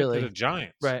concerned. Not they gave really. it to the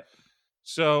Giants. Right.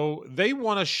 So they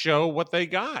want to show what they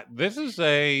got.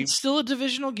 It's still a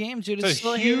divisional game, dude. It's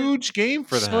still a huge game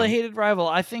for them. Still a hated rival.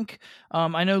 I think,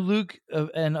 I know Luke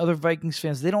and other Vikings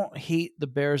fans, they don't hate the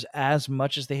Bears as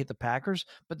much as they hate the Packers,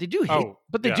 but they do hate.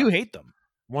 Do hate them.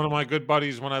 One of my good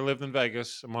buddies when I lived in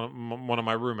Vegas, one of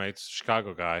my roommates,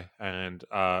 Chicago guy, and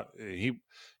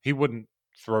he wouldn't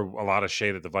throw a lot of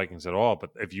shade at the Vikings at all. But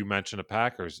if you mention the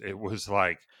Packers, it was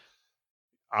like,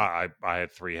 I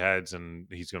had 3 heads, and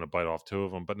he's going to bite off 2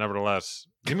 of them. But nevertheless,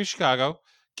 give me Chicago,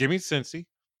 give me Cincy.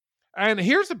 And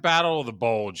here's the battle of the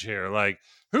bulge here. Like,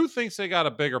 who thinks they got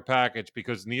a bigger package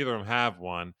because neither of them have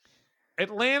one?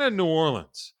 Atlanta, New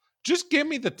Orleans. Just give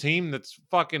me the team that's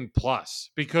fucking plus.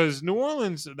 Because New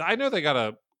Orleans, I know they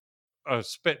got a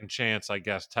spitting chance, I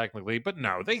guess, technically. But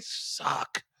no, they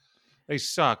suck. They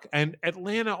suck. And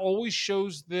Atlanta always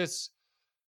shows this.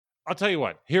 I'll tell you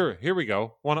what. Here we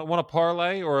go. Want a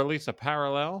parlay, or at least a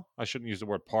parallel? I shouldn't use the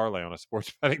word parlay on a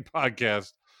sports betting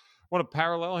podcast. Want a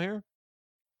parallel here?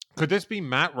 Could this be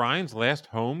Matt Ryan's last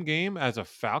home game as a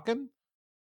Falcon?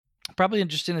 Probably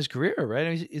just in his career,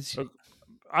 right?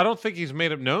 I don't think he's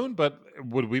made it known, but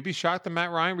would we be shocked that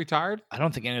Matt Ryan retired? I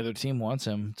don't think any other team wants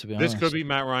him, to be honest. This could be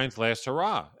Matt Ryan's last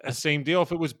hurrah. Same deal.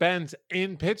 If it was Ben's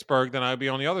in Pittsburgh, then I'd be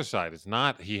on the other side. It's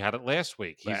not. He had it last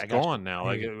week. He's gone now.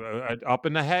 Like up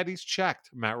in the head, he's checked.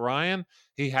 Matt Ryan,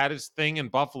 he had his thing in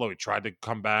Buffalo. He tried to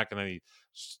come back, and then he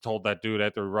told that dude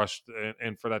after he rushed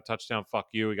in for that touchdown, "Fuck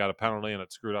you." He got a penalty, and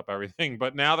it screwed up everything.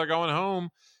 But now they're going home.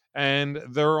 And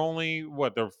they're only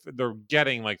they're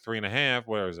getting like 3.5.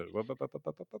 Where is it?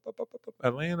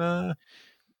 Atlanta.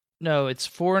 No, it's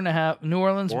 4.5. New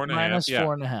Orleans minus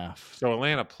 4.5. 4.5. So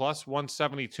Atlanta plus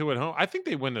 172 at home. I think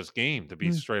they win this game, to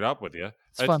be straight up with you.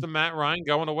 It's the Matt Ryan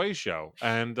going away show.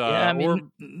 And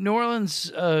New Orleans,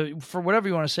 for whatever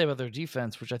you want to say about their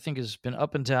defense, which I think has been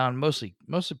up and down, mostly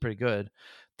pretty good.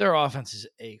 Their offense is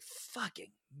a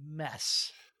fucking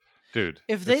mess. Dude,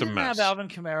 if they didn't have Alvin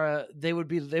Kamara, they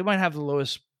might have the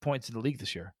lowest points in the league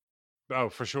this year. Oh,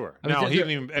 for sure. Now he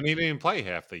didn't even play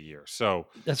half the year. So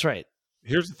that's right.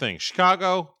 Here's the thing: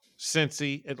 Chicago,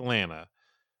 Cincy, Atlanta.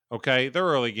 Okay, they're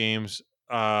early games.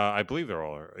 I believe they're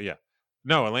all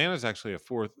No, Atlanta's actually a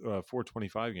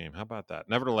 4:25 game. How about that?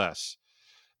 Nevertheless,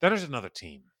 then there's another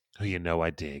team who I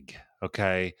dig.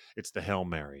 Okay, it's the Hail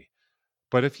Mary.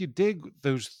 But if you dig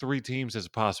those 3 teams as a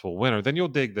possible winner, then you'll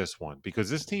dig this one because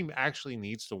this team actually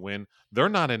needs to win. They're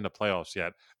not in the playoffs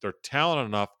yet. They're talented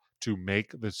enough to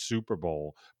make the Super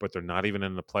Bowl, but they're not even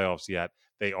in the playoffs yet.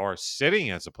 They are sitting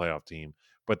as a playoff team,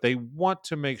 but they want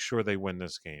to make sure they win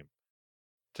this game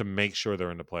to make sure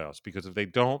they're in the playoffs. Because if they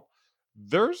don't,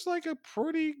 there's like a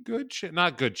pretty good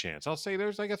not good chance. I'll say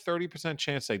there's like a 30%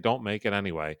 chance they don't make it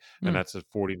anyway, and that's the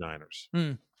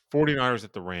 49ers. 49ers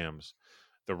at the Rams.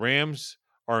 The Rams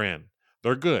are in.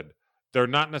 They're good. They're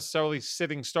not necessarily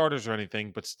sitting starters or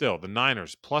anything, but still, the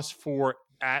Niners +4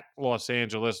 at Los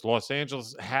Angeles. Los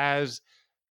Angeles has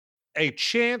a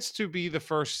chance to be the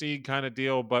first seed kind of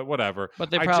deal, but whatever. But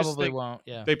they probably won't.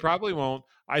 Yeah, they probably won't.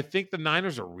 I think the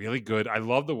Niners are really good. I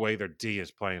love the way their D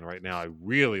is playing right now. I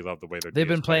really love the way they've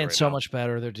been playing so much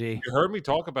better. Their D. You heard me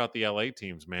talk about the LA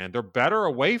teams, man. They're better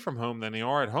away from home than they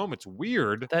are at home. It's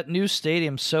weird. That new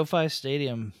stadium, SoFi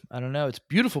Stadium. I don't know. It's a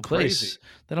beautiful place. Crazy.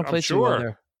 They don't play too well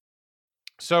there.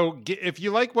 So if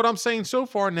you like what I'm saying so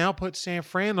far, now put San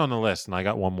Fran on the list. And I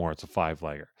got one more. It's a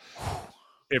 5-legger.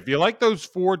 If you like those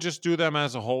 4, just do them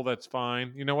as a whole. That's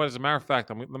fine. You know what? As a matter of fact,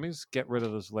 let me just get rid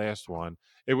of this last one.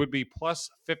 It would be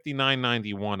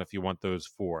 +59.91 if you want those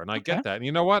 4. And I get that. And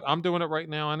you know what? I'm doing it right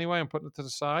now anyway. I'm putting it to the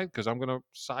side because I'm going to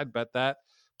side bet that.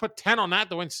 Put 10 on that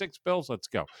to win 6 bills. Let's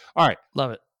go. All right.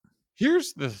 Love it.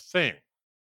 Here's the thing.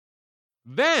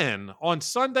 Then on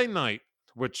Sunday night,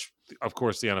 which of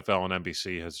course the NFL and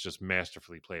NBC has just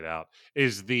masterfully played out,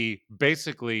 is the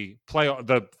basically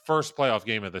the first playoff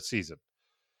game of the season.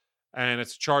 And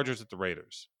it's Chargers at the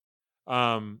Raiders.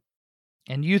 And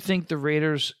you think the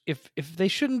Raiders, if they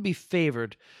shouldn't be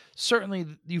favored, certainly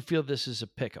you feel this is a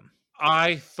pick'em.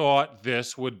 I thought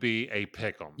this would be a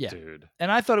pick'em, dude.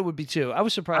 And I thought it would be too. I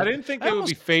was surprised. I didn't think they would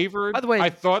be favored. By the way, I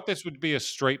thought this would be a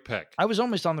straight pick. I was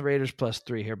almost on the Raiders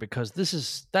 +3 here because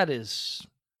that is.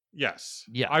 Yes.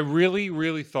 Yeah. I really,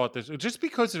 really thought this, just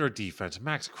because of their defense.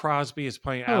 Max Crosby is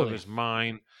playing out of his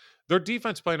mind. Their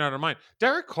defense playing out of their mind.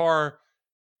 Derek Carr,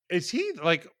 is he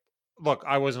like, look,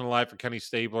 I wasn't alive for Kenny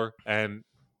Stabler, and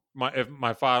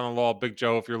my father-in-law, Big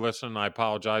Joe, if you're listening, I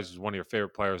apologize, he's one of your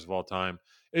favorite players of all time.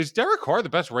 Is Derek Carr the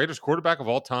best Raiders quarterback of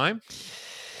all time?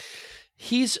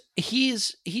 He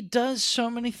does so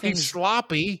many things. He's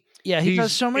sloppy. Yeah, he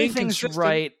does so many things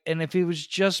right, and if he was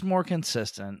just more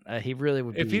consistent, he really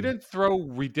would be. If he didn't throw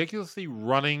ridiculously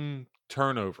running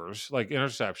turnovers, like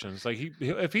interceptions, like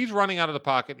if he's running out of the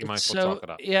pocket, you might as well chalk it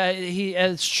up. Yeah,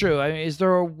 it's true. I mean, is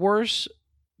there a worse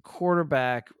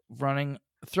quarterback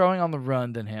throwing on the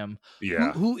run than him?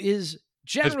 Yeah. Who is,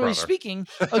 generally speaking,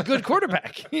 a good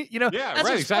quarterback? Yeah, that's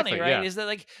right, exactly, funny, right? Yeah. Is that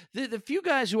like the few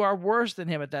guys who are worse than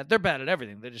him at that? They're bad at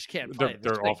everything. They just can't play.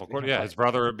 They're awful. Yeah, his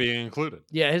brother being included.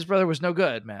 Yeah, his brother was no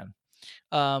good, man.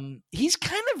 He's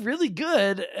kind of really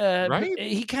good, right?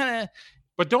 He kind of.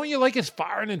 But don't you like his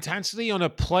fire and intensity on a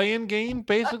play-in game,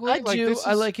 basically? I do.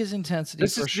 I like his intensity.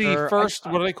 This is the first,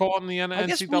 what do they call it in the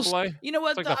NCAA? You know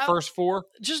what? It's like the first 4?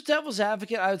 Just devil's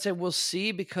advocate, I would say we'll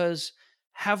see, because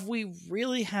have we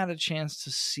really had a chance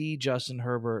to see Justin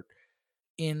Herbert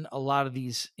in a lot of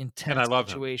these intense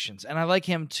situations? And I like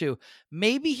him too.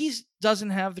 Maybe he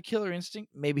doesn't have the killer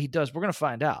instinct. Maybe he does. We're going to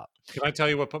find out. Can I tell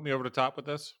you what put me over the top with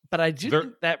this? But I do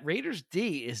think that Raiders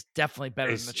D is definitely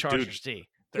better than the Chargers D.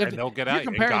 And they'll get out.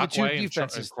 You're comparing the two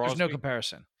defenses. There's no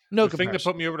comparison. The thing that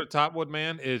put me over the top,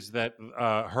 Woodman, is that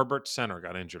Herbert's center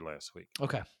got injured last week.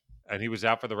 Okay. And he was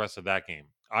out for the rest of that game.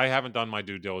 I haven't done my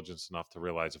due diligence enough to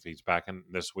realize if he's back in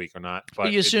this week or not.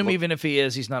 But you assume even if he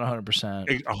is, he's not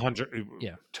 100%. 100.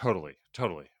 Yeah. Totally.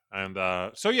 And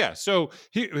so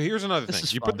here's another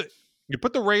thing. You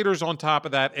put the Raiders on top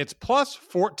of that. It's plus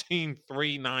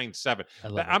 14,397.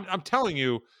 I'm telling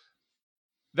you,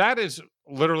 that is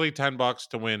literally $10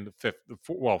 to win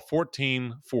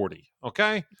 1440.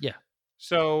 Okay. Yeah.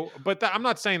 So, but I'm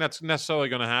not saying that's necessarily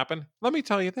going to happen. Let me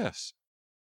tell you this.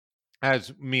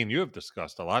 As me and you have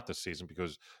discussed a lot this season,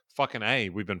 because fucking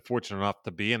we've been fortunate enough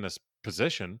to be in this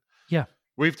position. Yeah.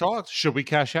 We've talked. Should we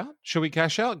cash out?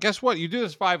 Guess what? You do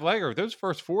this 5-legger. If those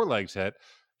first 4 legs hit,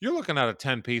 you're looking at a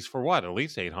 10-piece for what? At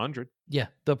least $800. Yeah.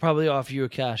 They'll probably offer you a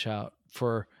cash out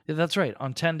that's right.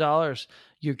 On $10,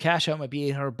 your cash out might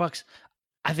be $800.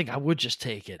 I think I would just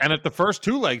take it. And if the first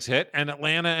 2 legs hit and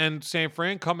Atlanta and San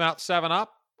Fran come out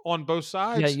 7-up on both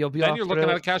sides, you'll be then you're looking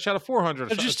at a cash out of $400.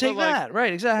 So just take that.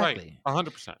 Right. Exactly. Right.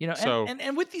 100%. You know,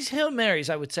 and with these Hail Marys,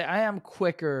 I would say I am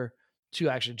quicker to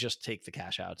actually just take the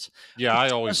cash outs. Yeah,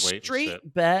 I always wait. A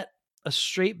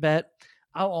straight bet.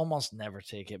 I'll almost never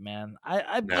take it, man.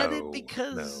 I bet it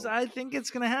because I think it's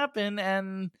going to happen,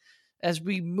 and as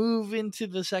we move into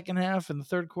the second half and the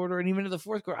third quarter and even into the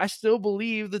fourth quarter, I still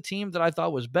believe the team that I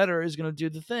thought was better is going to do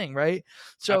the thing, right?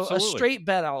 So Absolutely. A straight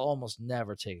bet, I'll almost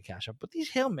never take a cash out. But these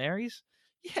Hail Marys,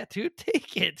 yeah, dude,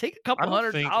 take it. Take a couple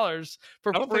 $100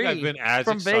 for free. I don't think I've been as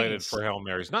from excited Vegas. for Hail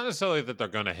Marys. Not necessarily that they're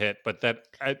going to hit, but that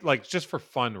like just for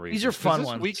fun reasons. These are fun this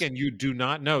ones. Weekend, you do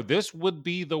not know. This would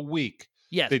be the week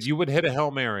Yes. that you would hit a Hail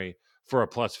Mary for a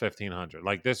plus 1,500.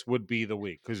 Like this would be the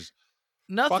week because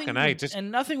nothing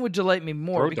would delight me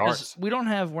more because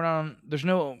darts. There's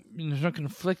no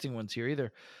conflicting ones here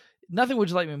either. Nothing would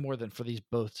delight me more than for these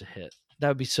both to hit. That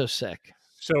would be so sick.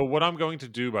 So what I'm going to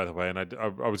do, by the way, and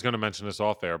I was going to mention this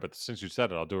off air, but since you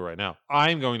said it, I'll do it right now.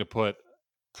 I'm going to put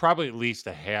probably at least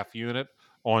a half unit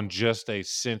on just a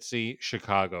Cincy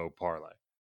Chicago parlay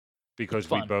because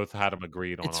we both had them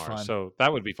agreed on ours. Fun. So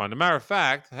that would be fun. As a matter of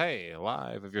fact, hey,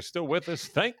 live, if you're still with us,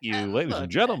 thank you, ladies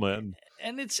and gentlemen.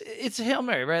 And it's a Hail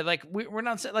Mary, right? Like we're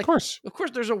not like, of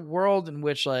course, there's a world in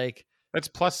which like it's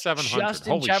plus 700.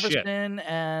 Justin Holy Jefferson shit.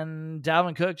 and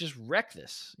Dalvin Cook just wreck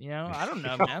this. I don't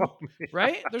know, man.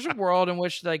 Right? There's a world in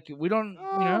which like we don't,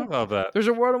 I love that. There's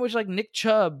a world in which like Nick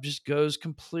Chubb just goes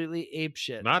completely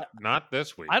apeshit. Not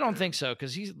this week. I don't think so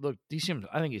because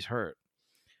I think he's hurt.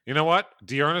 You know what?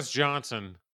 Dearness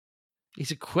Johnson.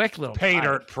 He's a quick little pay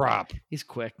dirt prop. He's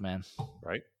quick, man.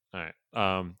 Right? All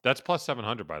right. That's plus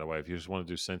 700, by the way, if you just want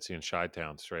to do Cincy and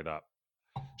Chi-Town straight up.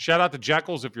 Shout out to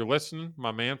Jekyll's if you're listening,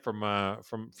 my man from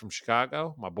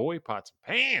Chicago, my boy, Pots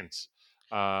and Pans.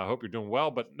 Hope you're doing well,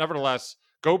 but nevertheless,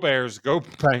 go Bears, go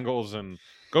Bengals, and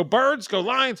go Birds, go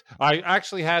Lions. I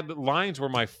actually had Lions were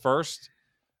my first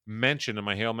mention in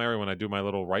my Hail Mary when I do my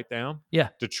little write down. Yeah,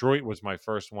 Detroit was my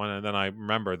first one, and then I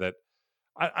remember that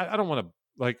I don't want to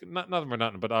like nothing for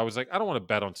nothing, but I was like I don't want to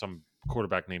bet on some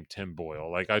quarterback named Tim Boyle.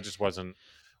 Like I just wasn't.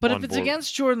 But if it's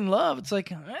against Jordan Love, it's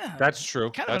like that's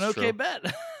true. Kind of an okay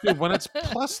bet. Dude, when it's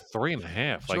plus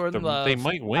 3.5, like they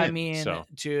might win. I mean,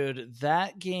 dude,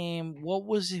 that game.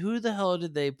 Who the hell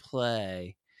did they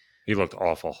play? He looked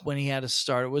awful when he had to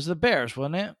start. It was the Bears,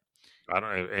 wasn't it? I don't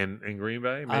know. In Green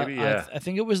Bay, maybe. I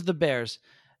think it was the Bears.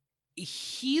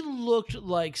 He looked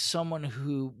like someone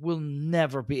who will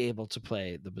never be able to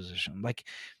play the position. Like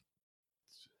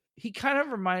he kind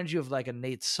of reminds you of like a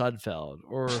Nate Sudfeld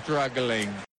or struggling.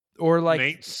 Or like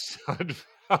Nate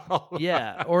Sudfeld.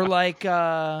 Yeah, or like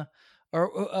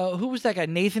who was that guy?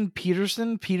 Nathan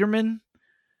Peterman.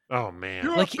 Oh man,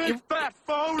 you're like a big fat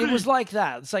phony. It was like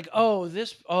that. It's like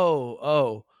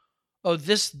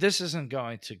this isn't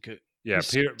going to go. Yeah,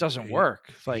 Peter doesn't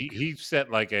work. Like he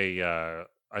set like I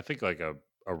think like a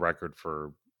record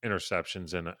for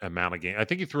interceptions and amount of games. I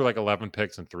think he threw like 11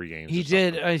 picks in 3 games. He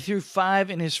did. He threw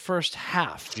 5 in his first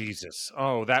half. Jesus.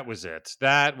 Oh, that was it.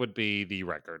 That would be the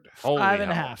record.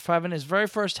 5.5. 5 in his very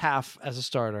first half as a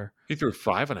starter. He threw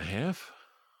 5.5?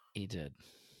 He did.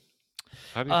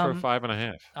 How do you throw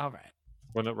 5.5? All right.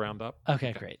 Wouldn't it round up?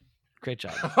 Okay, great. Great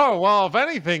job. Oh, well, if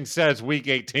anything says week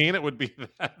 18, it would be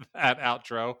that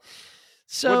outro.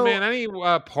 So, man, any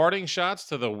parting shots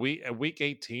to the week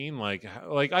 18? Like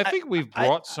I think we've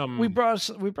brought some. We brought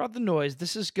the noise.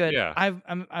 This is good. Yeah.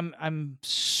 I'm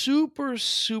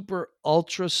super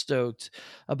ultra stoked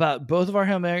about both of our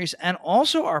Hail Marys and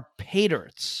also our pay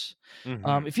dirts.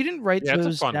 Mm-hmm. If you didn't write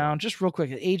those down, just real quick,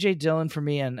 AJ Dillon for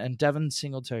me and Devin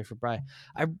Singletary for Bry.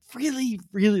 I really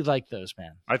like those,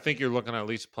 man. I think you're looking at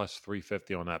least plus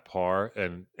 350 on that par,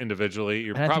 and individually,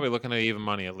 you're probably looking at even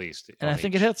money at least. And I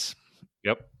think it hits.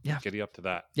 Yep. Yeah. Giddy up to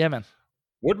that. Yeah, man.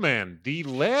 Woodman, the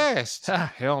last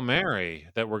Hail Mary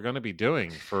that we're going to be doing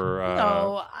for...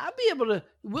 no, I'll be able to...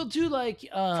 We'll do like...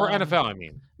 for NFL, I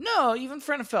mean. No, even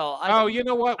for NFL. You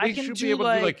know what? We should be able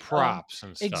to do like props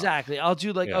and stuff. Exactly. I'll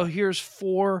do like, here's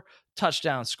 4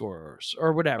 touchdown scorers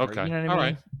or whatever. Okay. You know what I mean? All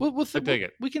right. I dig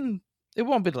it. We can... It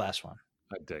won't be the last one.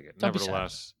 I dig it.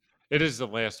 Nevertheless, it is the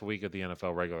last week of the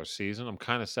NFL regular season. I'm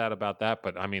kind of sad about that,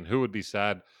 but I mean, who would be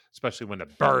sad, especially when the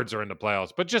Birds are in the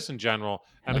playoffs? But just in general,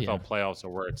 NFL playoffs are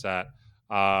where it's at.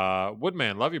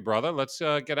 Woodman, love you, brother. Let's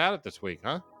get at it this week,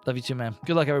 huh? Love you too, man.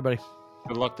 Good luck, everybody.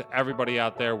 Good luck to everybody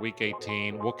out there, week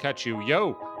 18. We'll catch you.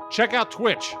 Yo, check out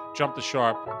Twitch, Jump the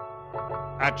Sharp,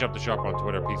 @Jump the Sharp on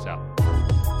Twitter. Peace out.